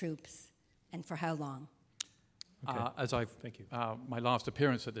have troops, and for how long? Okay. Thank you. My last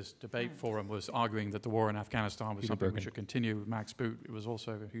appearance at this debate forum was arguing that the war in Afghanistan was something we should continue with Max Boot, who was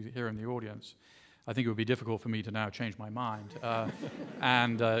also here in the audience. I think it would be difficult for me to now change my mind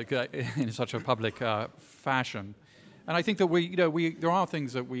and in such a public fashion. And I think that there are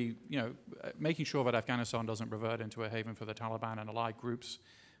things that making sure that Afghanistan doesn't revert into a haven for the Taliban and allied groups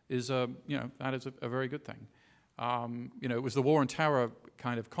is, that is a very good thing. It was the war on terror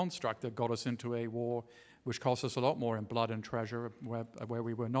kind of construct that got us into a war which cost us a lot more in blood and treasure, where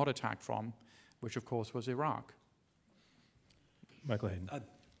we were not attacked from, which of course was Iraq. Michael Hayden. I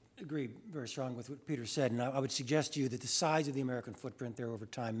agree very strong with what Peter said, and I would suggest to you that the size of the American footprint there over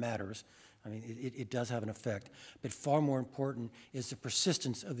time matters. I mean, it does have an effect. But far more important is the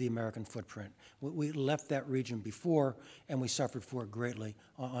persistence of the American footprint. We left that region before, and we suffered for it greatly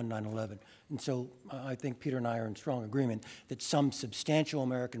on 9/11. And so I think Peter and I are in strong agreement that some substantial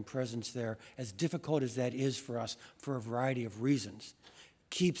American presence there, as difficult as that is for us for a variety of reasons,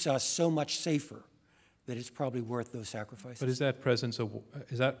 keeps us so much safer that it's probably worth those sacrifices. But is that presence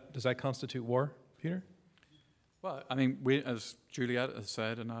does that constitute war, Peter? Well, I mean, as Juliette has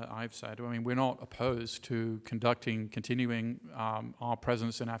said and I've said, I mean, we're not opposed to continuing our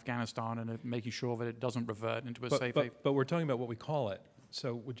presence in Afghanistan and making sure that it doesn't revert into a safe haven. But we're talking about what we call it.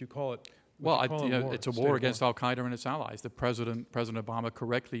 So would you call it? Well, it's a war against Al Qaeda and its allies. President Obama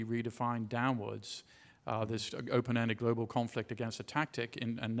correctly redefined downwards this open-ended global conflict against a tactic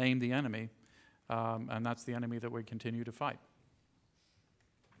and named the enemy, and that's the enemy that we continue to fight.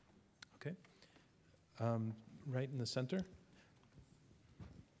 Okay. Right in the center.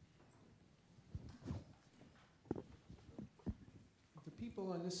 The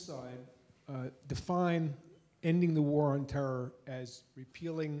people on this side define ending the war on terror as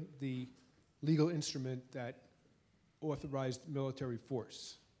repealing the legal instrument that authorized military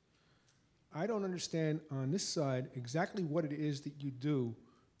force. I don't understand on this side exactly what it is that you do,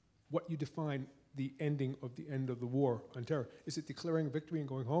 what you define the ending of the war on terror. Is it declaring victory and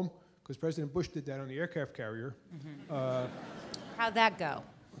going home? Because President Bush did that on the aircraft carrier. How'd that go?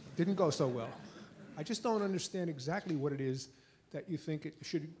 Didn't go so well. I just don't understand exactly what it is that you think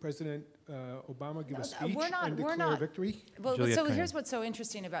should President Obama give a speech and declare victory? Well, so here's what's so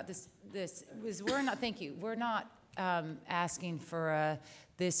interesting about this is we're not, thank you, we're not asking for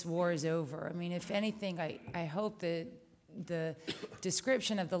this war is over. I mean, if anything, I hope that the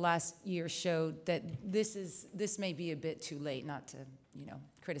description of the last year showed that this may be a bit too late, not to,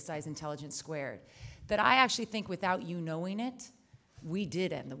 criticize Intelligence Squared, that I actually think without you knowing it, we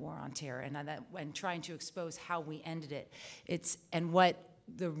did end the war on terror, and trying to expose how we ended it. And what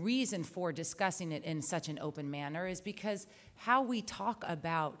the reason for discussing it in such an open manner is because how we talk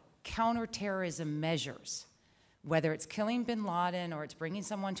about counterterrorism measures, whether it's killing bin Laden or it's bringing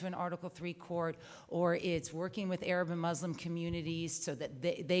someone to an Article III court or it's working with Arab and Muslim communities so that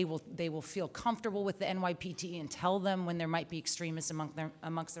they will feel comfortable with the NYPD and tell them when there might be extremists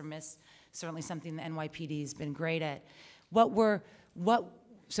amongst their midst, certainly something the NYPD has been great at.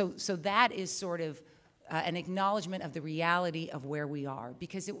 So that is sort of an acknowledgement of the reality of where we are,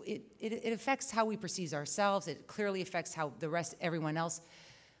 because it affects how we perceive ourselves. It clearly affects how everyone else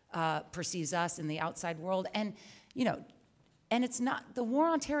perceives us in the outside world. And, and it's not, the war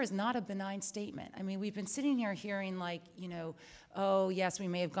on terror is not a benign statement. I mean, we've been sitting here hearing like, oh, yes, we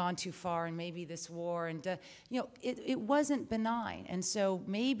may have gone too far and maybe this war, and, it wasn't benign. And so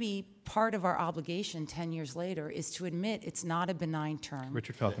maybe part of our obligation 10 years later is to admit it's not a benign term.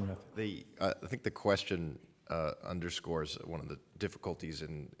 Richard Falkenrath. I think the question underscores one of the difficulties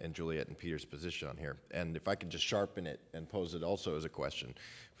in Juliette and Peter's position on here. And if I could just sharpen it and pose it also as a question,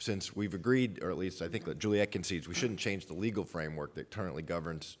 since we've agreed, or at least I think that Juliette concedes, we shouldn't change the legal framework that currently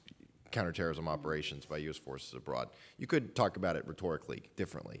governs counterterrorism operations by U.S. forces abroad. You could talk about it rhetorically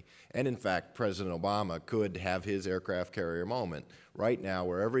differently. And in fact, President Obama could have his aircraft carrier moment right now,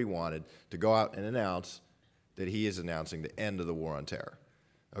 wherever he wanted, to go out and announce that he is announcing the end of the war on terror.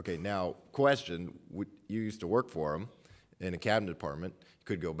 Okay, now, question, you used to work for him in a cabinet department, you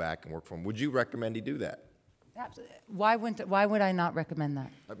could go back and work for him. Would you recommend he do that? Absolutely. Why would I not recommend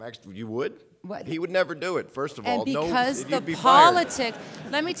that? Actually, you would? What? He would never do it, first of all. And because no, the politics,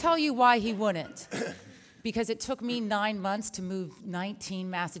 let me tell you why he wouldn't. Because it took me 9 months to move 19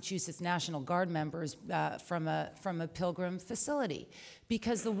 Massachusetts National Guard members from a Pilgrim facility.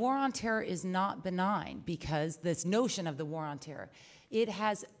 Because the war on terror is not benign, because this notion of the war on terror, it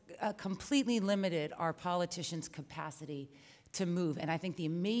has completely limited our politicians' capacity to move. And I think the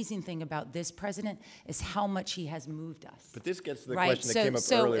amazing thing about this president is how much he has moved us. But this gets to the question that came up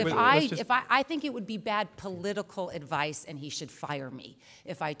earlier. So I think it would be bad political advice, and he should fire me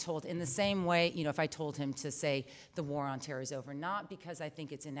if I told, in the same way, if I told him to say the war on terror is over, not because I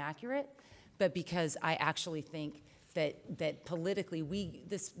think it's inaccurate, but because I actually think that politically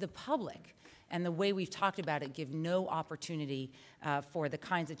the public and the way we've talked about it give no opportunity for the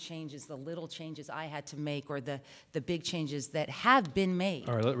kinds of changes, the little changes I had to make, or the big changes that have been made.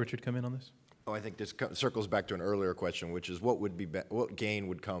 All right, let Richard come in on this. Oh, I think this circles back to an earlier question, which is what gain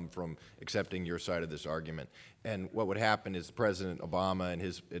would come from accepting your side of this argument? And what would happen is President Obama and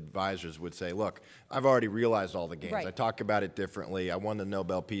his advisors would say, look, I've already realized all the gains. Right. I talk about it differently. I won the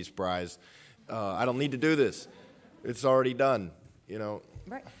Nobel Peace Prize. I don't need to do this. It's already done, you know.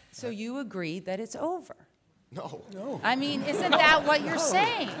 Right. So you agree that it's over? No. I mean, isn't that what you're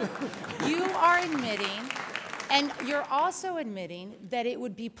saying? You are admitting, and you're also admitting that it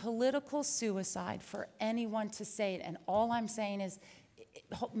would be political suicide for anyone to say it. And all I'm saying is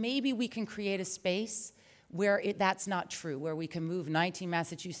maybe we can create a space where that's not true, where we can move 19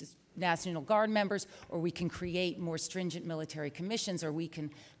 Massachusetts National Guard members, or we can create more stringent military commissions, or we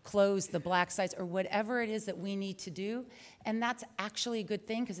can close the black sites, or whatever it is that we need to do. And that's actually a good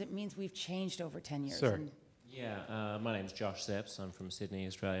thing, because it means we've changed over 10 years. Sir. Yeah, my name's Josh Sepps. I'm from Sydney,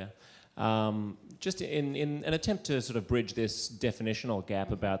 Australia. Just in an attempt to sort of bridge this definitional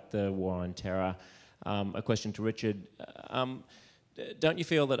gap about the war on terror, a question to Richard. Don't you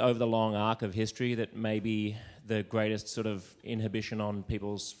feel that over the long arc of history that maybe the greatest sort of inhibition on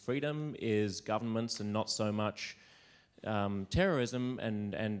people's freedom is governments and not so much terrorism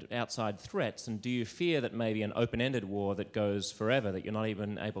and outside threats? And do you fear that maybe an open-ended war that goes forever, that you're not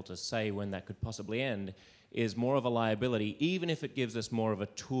even able to say when that could possibly end, is more of a liability, even if it gives us more of a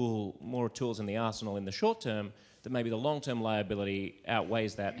tool, more tools in the arsenal in the short term, that maybe the long-term liability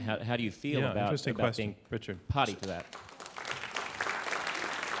outweighs that? How do you feel about being Richard. party to that?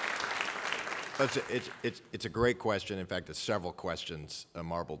 It's a great question. In fact, it's several questions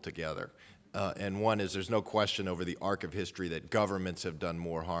marbled together. And one is, there's no question over the arc of history that governments have done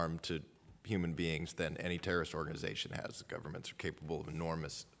more harm to human beings than any terrorist organization has. Governments are capable of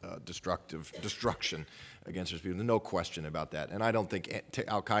enormous destruction against their people. There's no question about that. And I don't think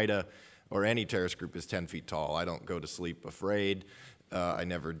Al-Qaeda or any terrorist group is 10 feet tall. I don't go to sleep afraid. I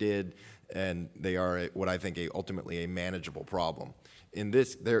never did. And they are what I think ultimately a manageable problem. In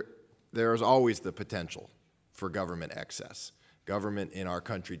this, there is always the potential for government excess. Government in our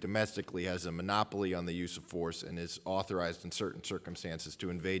country domestically has a monopoly on the use of force and is authorized in certain circumstances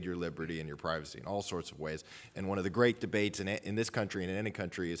to invade your liberty and your privacy in all sorts of ways. And one of the great debates in this country and in any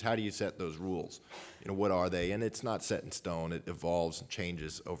country is, how do you set those rules? You know, what are they? And it's not set in stone. It evolves and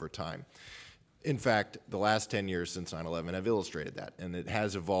changes over time. In fact, the last 10 years since 9/11 have illustrated that, and it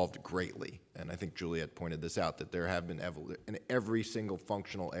has evolved greatly. And I think Juliette pointed this out, that there have been in every single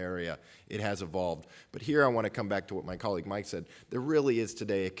functional area, it has evolved. But here I want to come back to what my colleague Mike said. There really is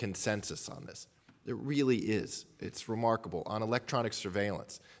today a consensus on this. There really is. It's remarkable. On electronic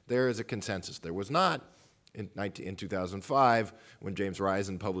surveillance, there is a consensus. There was not in 2005 when James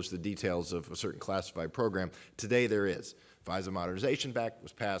Risen published the details of a certain classified program. Today there is. FISA Modernization Act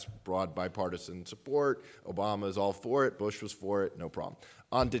was passed, broad bipartisan support. Obama is all for it. Bush was for it, no problem.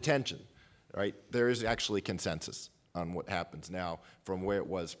 On detention, right, there is actually consensus on what happens now from where it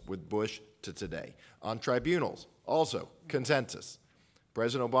was with Bush to today. On tribunals, also consensus.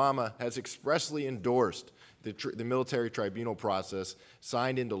 President Obama has expressly endorsed the military tribunal process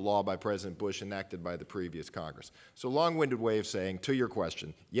signed into law by President Bush, enacted by the previous Congress. So long-winded way of saying, to your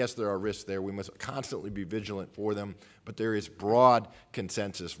question, yes, there are risks there. We must constantly be vigilant for them, but there is broad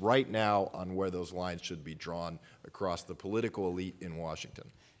consensus right now on where those lines should be drawn across the political elite in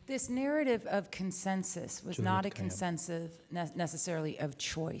Washington. This narrative of consensus was not a consensus necessarily of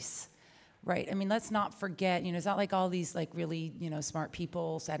choice. Right. I mean, let's not forget, you know, it's not like all these like really, you know, smart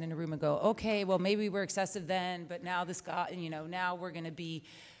people sat in a room and go, okay, well, maybe we're excessive then, but now this guy, you know, now we're going to be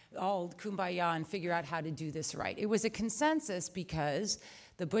all kumbaya and figure out how to do this right. It was a consensus because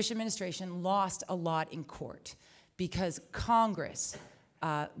the Bush administration lost a lot in court because Congress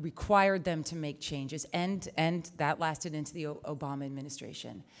required them to make changes, and that lasted into the Obama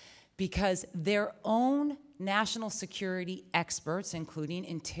administration, because their own national security experts, including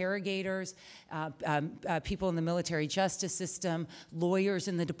interrogators, people in the military justice system, lawyers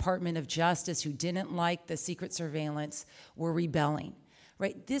in the Department of Justice who didn't like the secret surveillance, were rebelling.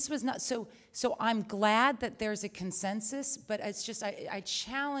 Right? This was not so. I'm glad that there's a consensus, but it's just I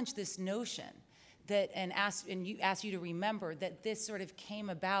challenge this notion that ask you to remember that this sort of came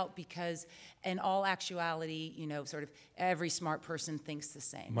about because, in all actuality, you know, sort of every smart person thinks the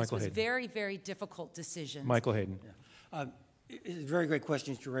same. Michael This was Hayden. very, very difficult decisions. Michael Hayden. Yeah. It's very great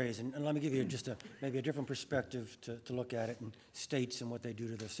questions to raise, and let me give you just maybe a different perspective to look at it, and states and what they do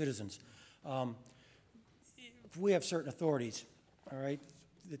to their citizens. We have certain authorities, all right,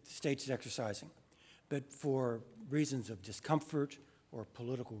 that the states is exercising. but for reasons of discomfort or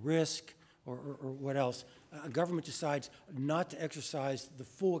political risk or what else, a government decides not to exercise the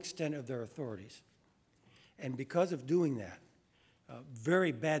full extent of their authorities. And because of doing that,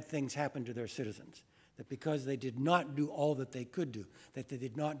 very bad things happen to their citizens. That because they did not do all that they could do, that they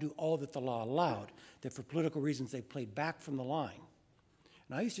did not do all that the law allowed, that for political reasons they played back from the line.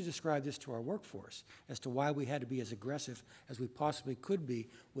 And I used to describe this to our workforce as to why we had to be as aggressive as we possibly could be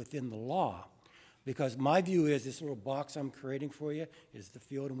within the law. Because my view is this little box I'm creating for you is the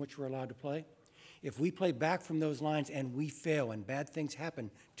field in which we're allowed to play. If we play back from those lines and we fail and bad things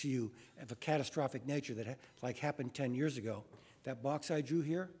happen to you of a catastrophic nature that like happened 10 years ago, that box I drew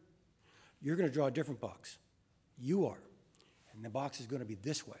here, you're going to draw a different box. You are. And the box is going to be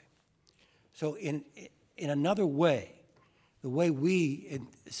this way. So in another way, the way we,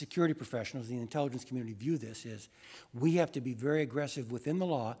 security professionals, the intelligence community, view this is we have to be very aggressive within the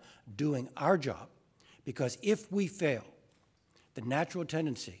law doing our job, because if we fail, the natural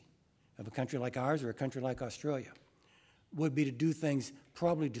tendency of a country like ours or a country like Australia would be to do things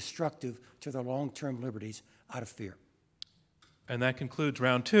probably destructive to their long-term liberties out of fear. And that concludes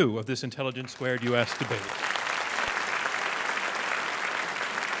round 2 of this Intelligence Squared U.S. debate.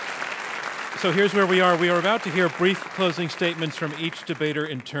 So here's where we are. We are about to hear brief closing statements from each debater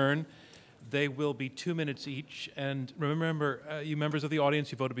in turn. They will be 2 minutes each. And remember, you members of the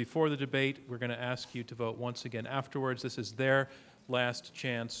audience, you voted before the debate. We're going to ask you to vote once again afterwards. This is their last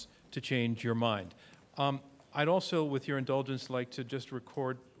chance to change your mind. I'd also, with your indulgence, like to just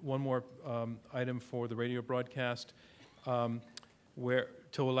record one more item for the radio broadcast, to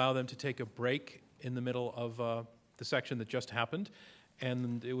allow them to take a break in the middle of the section that just happened.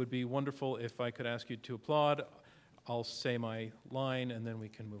 And it would be wonderful if I could ask you to applaud. I'll say my line, and then we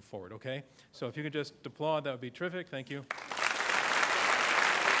can move forward, okay? So if you could just applaud, that would be terrific. Thank you.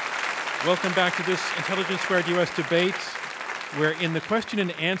 Welcome back to this Intelligence Squared U.S. debate. We're in the question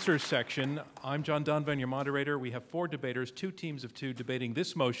and answer section. I'm John Donvan, your moderator. We have 4 debaters, 2 teams of 2, debating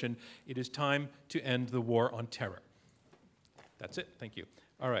this motion. It is time to end the war on terror. That's it. Thank you.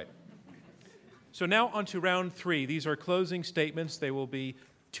 All right. So now on to round 3. These are closing statements. They will be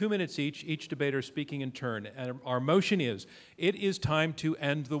 2 minutes each debater speaking in turn. And our motion is, it is time to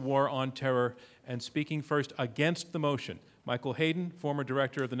end the war on terror. And speaking first against the motion, Michael Hayden, former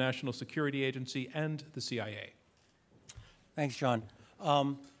director of the National Security Agency and the CIA. Thanks, John.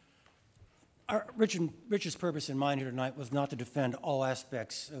 Rich's purpose in mind here tonight was not to defend all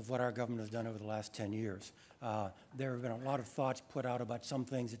aspects of what our government has done over the last 10 years. There have been a lot of thoughts put out about some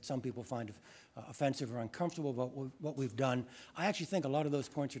things that some people find offensive or uncomfortable about what we've done. I actually think a lot of those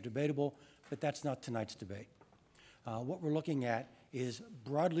points are debatable, but that's not tonight's debate. What we're looking at is,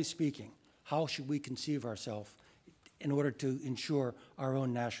 broadly speaking, how should we conceive ourselves in order to ensure our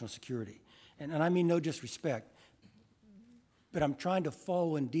own national security? And I mean no disrespect, but I'm trying to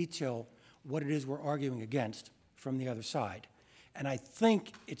follow in detail what it is we're arguing against from the other side. And I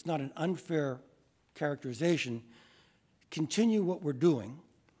think it's not an unfair characterization. Continue what we're doing,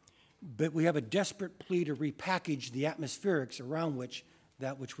 but we have a desperate plea to repackage the atmospherics around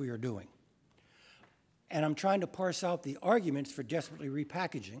that which we are doing. And I'm trying to parse out the arguments for desperately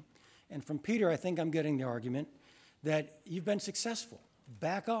repackaging. And from Peter, I think I'm getting the argument that you've been successful.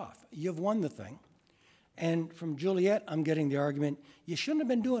 Back off. You've won the thing. And from Juliette, I'm getting the argument, you shouldn't have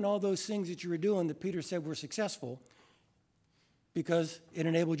been doing all those things that you were doing that Peter said were successful because it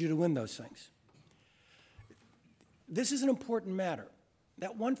enabled you to win those things. This is an important matter.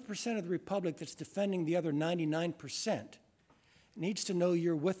 That 1% of the Republic that's defending the other 99% needs to know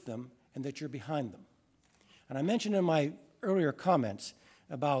you're with them and that you're behind them. And I mentioned in my earlier comments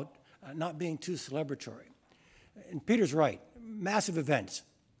about not being too celebratory. And Peter's right, massive events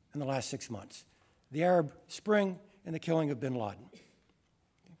in the last 6 months. The Arab Spring and the killing of bin Laden.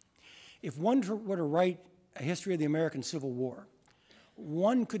 If one were to write a history of the American Civil War,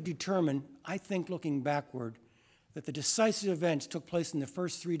 one could determine, I think looking backward, that the decisive events took place in the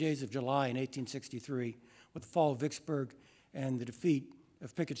first 3 days of July in 1863 with the fall of Vicksburg and the defeat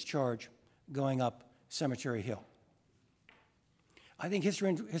of Pickett's charge going up Cemetery Hill. I think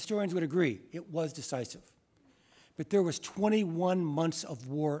historians would agree it was decisive. But there was 21 months of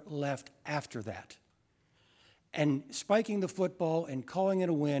war left after that. And spiking the football and calling it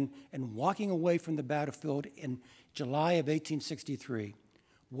a win and walking away from the battlefield in July of 1863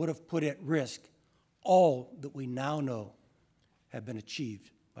 would have put at risk all that we now know have been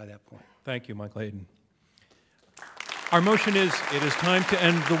achieved by that point. Thank you, Michael Hayden. Our motion is, it is time to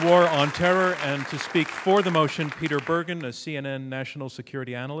end the war on terror, and to speak for the motion, Peter Bergen, a CNN national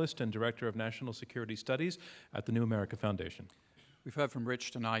security analyst and director of national security studies at the New America Foundation. We've heard from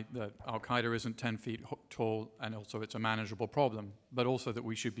Rich tonight that Al-Qaeda isn't 10 feet tall, and also it's a manageable problem, but also that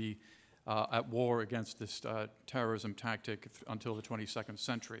we should be at war against this terrorism tactic until the 22nd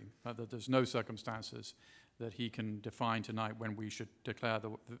century, that there's no circumstances that he can define tonight when we should declare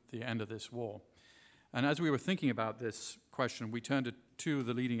the end of this war. And as we were thinking about this question, we turned to two of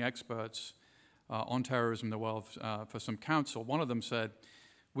the leading experts on terrorism in the world for some counsel. One of them said,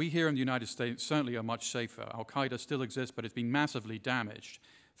 "We here in the United States certainly are much safer. Al-Qaeda still exists, but it's been massively damaged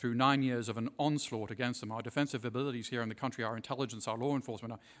through 9 years of an onslaught against them. Our defensive abilities here in the country, our intelligence, our law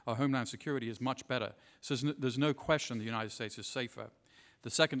enforcement, our homeland security is much better. So there's no question the United States is safer." The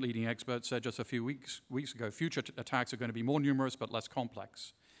second leading expert said just a few weeks ago, future attacks are going to be more numerous but less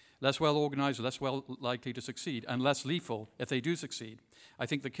complex, less well organized, less well likely to succeed, and less lethal if they do succeed. I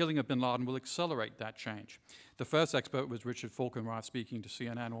think the killing of bin Laden will accelerate that change. The first expert was Richard Falkenrath speaking to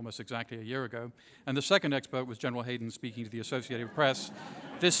CNN almost exactly a year ago, and the second expert was General Hayden speaking to the Associated Press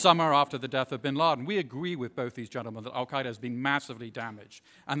this summer after the death of bin Laden. We agree with both these gentlemen that Al-Qaeda has been massively damaged,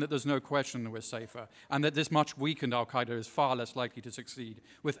 and that there's no question that we're safer, and that this much weakened Al-Qaeda is far less likely to succeed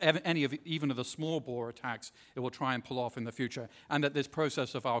with even of the small bore attacks it will try and pull off in the future, and that this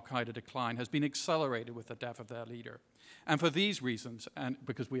process of Al-Qaeda decline has been accelerated with the death of their leader. And for these reasons, and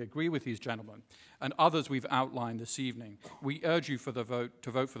because we agree with these gentlemen, and others we've outlined this evening, we urge you to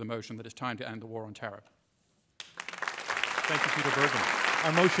vote for the motion that it's time to end the war on terror. Thank you, Peter Bergen.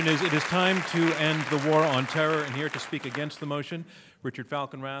 Our motion is, it is time to end the war on terror, and here to speak against the motion, Richard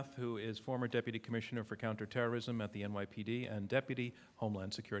Falkenrath, who is former Deputy Commissioner for Counterterrorism at the NYPD and Deputy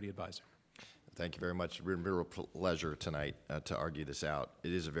Homeland Security Advisor. Thank you very much. It's been a real pleasure tonight to argue this out.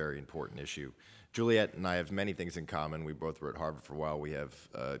 It is a very important issue. Juliette and I have many things in common. We both were at Harvard for a while. We have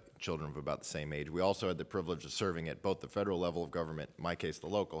children of about the same age. We also had the privilege of serving at both the federal level of government, in my case the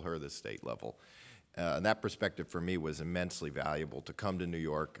local, her the state level. And that perspective for me was immensely valuable. To come to New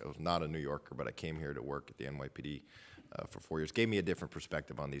York, I was not a New Yorker, but I came here to work at the NYPD for 4 years, gave me a different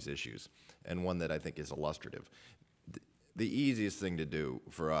perspective on these issues, and one that I think is illustrative. The easiest thing to do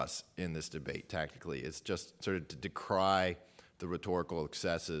for us in this debate tactically is just sort of to decry the rhetorical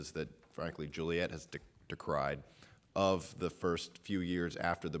excesses that, frankly, Juliette has decried of the first few years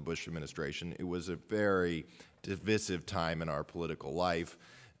after the Bush administration. It was a very divisive time in our political life,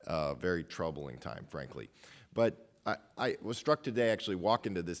 very troubling time, frankly. But I was struck today, actually,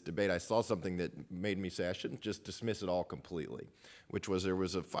 walking to this debate. I saw something that made me say I shouldn't just dismiss it all completely, which was there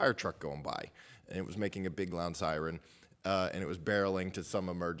was a fire truck going by, and it was making a big loud siren, and it was barreling to some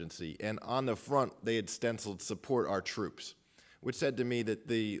emergency. And on the front, they had stenciled, "Support our troops," which said to me that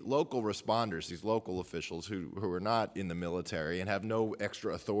the local responders, these local officials who are not in the military and have no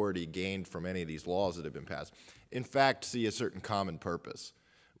extra authority gained from any of these laws that have been passed, in fact see a certain common purpose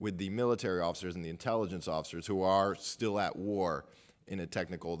with the military officers and the intelligence officers who are still at war in a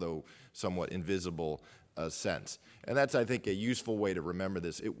technical, though somewhat invisible sense. And that's, I think, a useful way to remember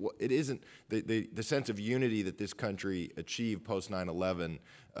this. It isn't the sense of unity that this country achieved post 9/11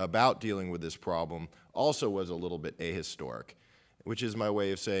 about dealing with this problem also was a little bit ahistoric, which is my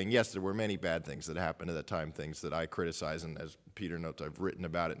way of saying, yes, there were many bad things that happened at that time, things that I criticize, and as Peter notes, I've written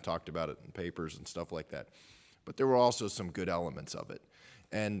about it and talked about it in papers and stuff like that. But there were also some good elements of it.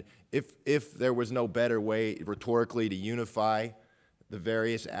 And if there was no better way rhetorically to unify the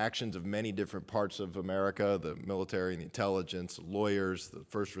various actions of many different parts of America, the military and the intelligence, lawyers, the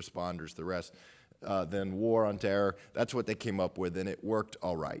first responders, the rest, then war on terror, that's what they came up with, and it worked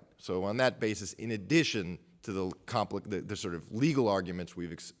all right. So on that basis, in addition to the sort of legal arguments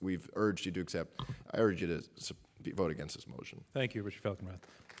we've urged you to accept, I urge you to vote against this motion. Thank you, Richard Falkenrath.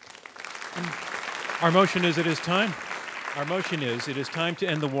 Our motion is, it is time. Our motion is, it is time to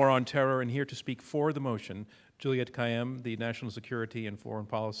end the war on terror, and here to speak for the motion, Juliette Kayyem, the National Security and Foreign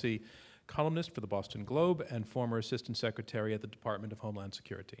Policy columnist for the Boston Globe and former Assistant Secretary at the Department of Homeland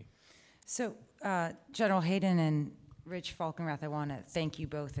Security. So, General Hayden and Rich Falkenrath, I want to thank you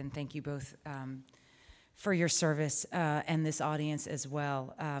both, and thank you both for your service and this audience as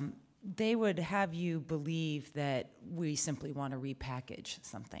well. They would have you believe that we simply want to repackage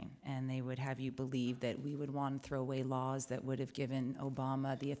something, and they would have you believe that we would want to throw away laws that would have given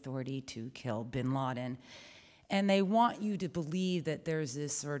Obama the authority to kill bin Laden. And they want you to believe that there's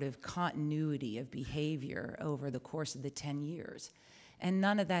this sort of continuity of behavior over the course of the 10 years. And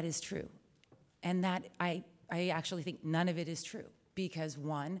none of that is true. And that I actually think none of it is true. Because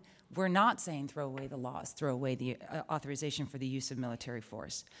one, we're not saying throw away the laws, throw away the authorization for the use of military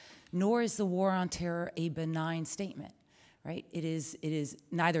force. Nor is the war on terror a benign statement, right? It is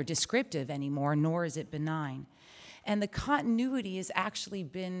neither descriptive anymore, nor is it benign. And the continuity has actually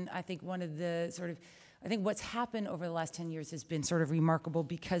been, I think, one of the sort of I think what's happened over the last 10 years has been sort of remarkable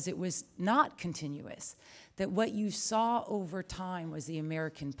because it was not continuous. That what you saw over time was the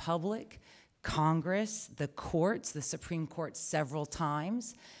American public, Congress, the courts, the Supreme Court several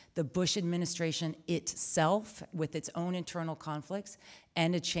times, the Bush administration itself with its own internal conflicts,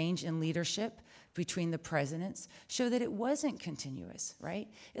 and a change in leadership between the presidents show that it wasn't continuous, right?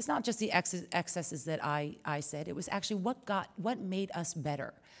 It's not just the excesses that I said, it was actually what made us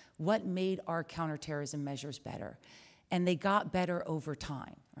better, what made our counterterrorism measures better. And they got better over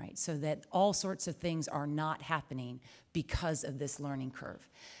time, right? So that all sorts of things are not happening because of this learning curve.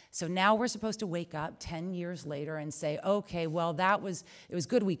 So now we're supposed to wake up 10 years later and say, okay, well, it was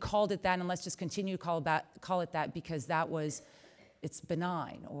good we called it that, and let's just continue to call it that because it's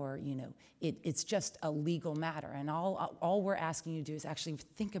benign, or it's just a legal matter. And all we're asking you to do is actually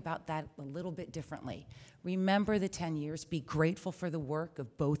think about that a little bit differently. Remember the 10 years, be grateful for the work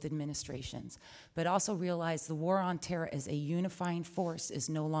of both administrations, but also realize the war on terror as a unifying force is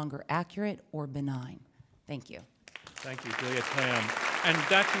no longer accurate or benign. Thank you. Thank you, Juliette Kayyem. And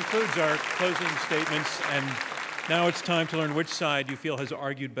that concludes our closing statements. And now it's time to learn which side you feel has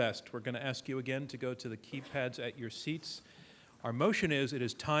argued best. We're going to ask you again to go to the keypads at your seats. Our motion is, it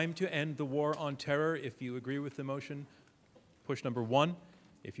is time to end the war on terror. If you agree with the motion, push number 1.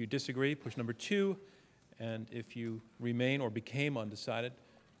 If you disagree, push number 2. And if you remain or became undecided,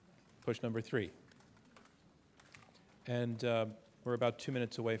 push number 3. And we're about 2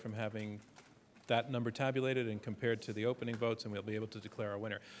 minutes away from having that number tabulated and compared to the opening votes, and we'll be able to declare our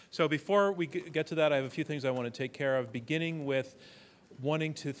winner. So before we get to that, I have a few things I want to take care of, beginning with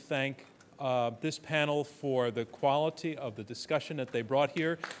wanting to thank this panel for the quality of the discussion that they brought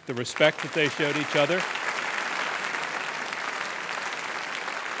here, the respect that they showed each other.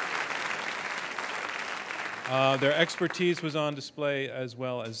 Their expertise was on display, as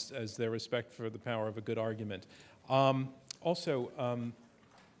well as their respect for the power of a good argument.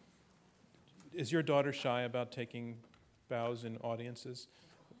 Is your daughter shy about taking bows in audiences?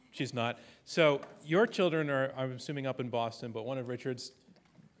 She's not. So your children are, I'm assuming, up in Boston, but one of Richard's,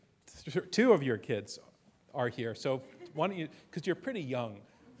 2 of your kids are here. So why don't you, because you're pretty young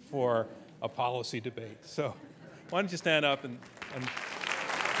for a policy debate, so why don't you stand up and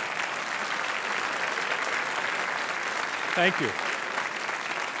thank you.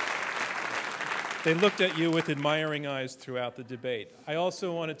 They looked at you with admiring eyes throughout the debate. I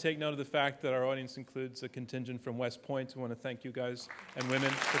also want to take note of the fact that our audience includes a contingent from West Point. I want to thank you guys and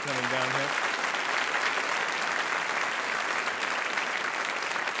women for coming down here.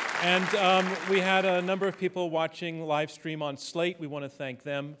 And we had a number of people watching live stream on Slate. We want to thank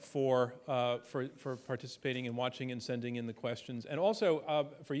them for participating and watching and sending in the questions. And also,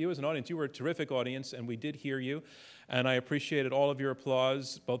 for you as an audience, you were a terrific audience, and we did hear you. And I appreciated all of your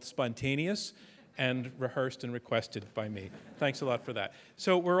applause, both spontaneous and rehearsed and requested by me. Thanks a lot for that.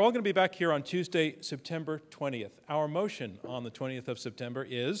 So we're all going to be back here on Tuesday, September 20th. Our motion on the 20th of September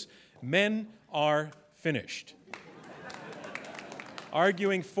is, men are finished.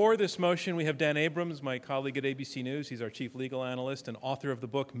 Arguing for this motion, we have Dan Abrams, my colleague at ABC News. He's our chief legal analyst and author of the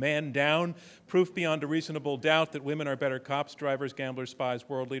book Man Down, Proof Beyond a Reasonable Doubt that Women Are Better Cops, Drivers, Gamblers, Spies,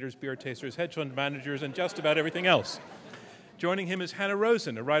 World Leaders, Beer Tasters, Hedge Fund Managers, and just about everything else. Joining him is Hannah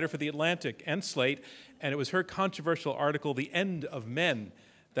Rosen, a writer for The Atlantic and Slate, and it was her controversial article, The End of Men,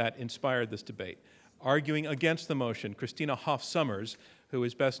 that inspired this debate. Arguing against the motion, Christina Hoff Sommers, who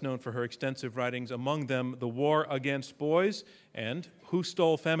is best known for her extensive writings, among them The War Against Boys and Who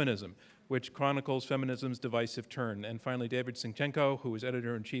Stole Feminism, which chronicles feminism's divisive turn. And finally, David Sinchenko, who is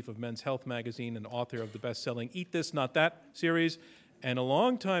editor-in-chief of Men's Health magazine and author of the best-selling Eat This, Not That series, and a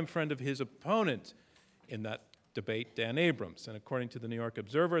longtime friend of his opponent in that debate, Dan Abrams. And according to the New York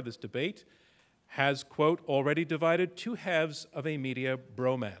Observer, this debate has, quote, already divided 2 halves of a media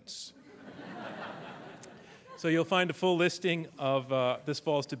bromance. So you'll find a full listing of this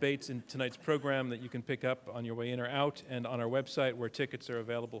fall's debates in tonight's program that you can pick up on your way in or out, and on our website where tickets are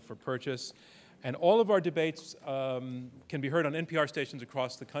available for purchase. And all of our debates can be heard on NPR stations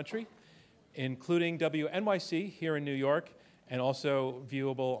across the country, including WNYC here in New York, and also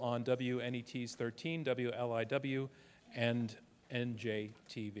viewable on WNET's 13, WLIW, and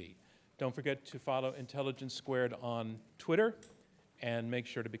NJTV. Don't forget to follow Intelligence Squared on Twitter, and make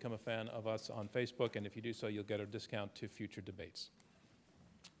sure to become a fan of us on Facebook, and if you do so, you'll get a discount to future debates.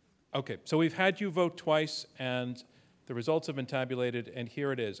 Okay, so we've had you vote twice, and the results have been tabulated, and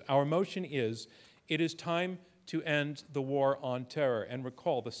here it is. Our motion is, it is time to end the war on terror. And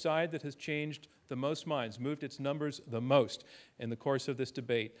recall, the side that has changed the most minds, moved its numbers the most in the course of this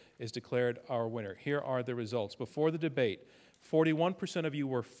debate, is declared our winner. Here are the results. Before the debate, 41% of you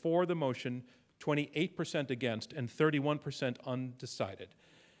were for the motion, 28% against, and 31% undecided.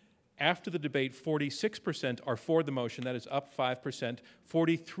 After the debate, 46% are for the motion, that is up 5%.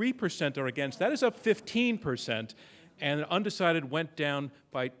 43% are against, that is up 15%. And undecided went down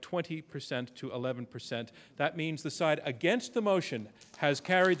by 20% to 11%. That means the side against the motion has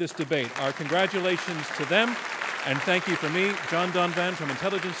carried this debate. Our congratulations to them, and thank you from me, John Donvan from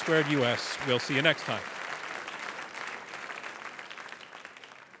Intelligence Squared US. We'll see you next time.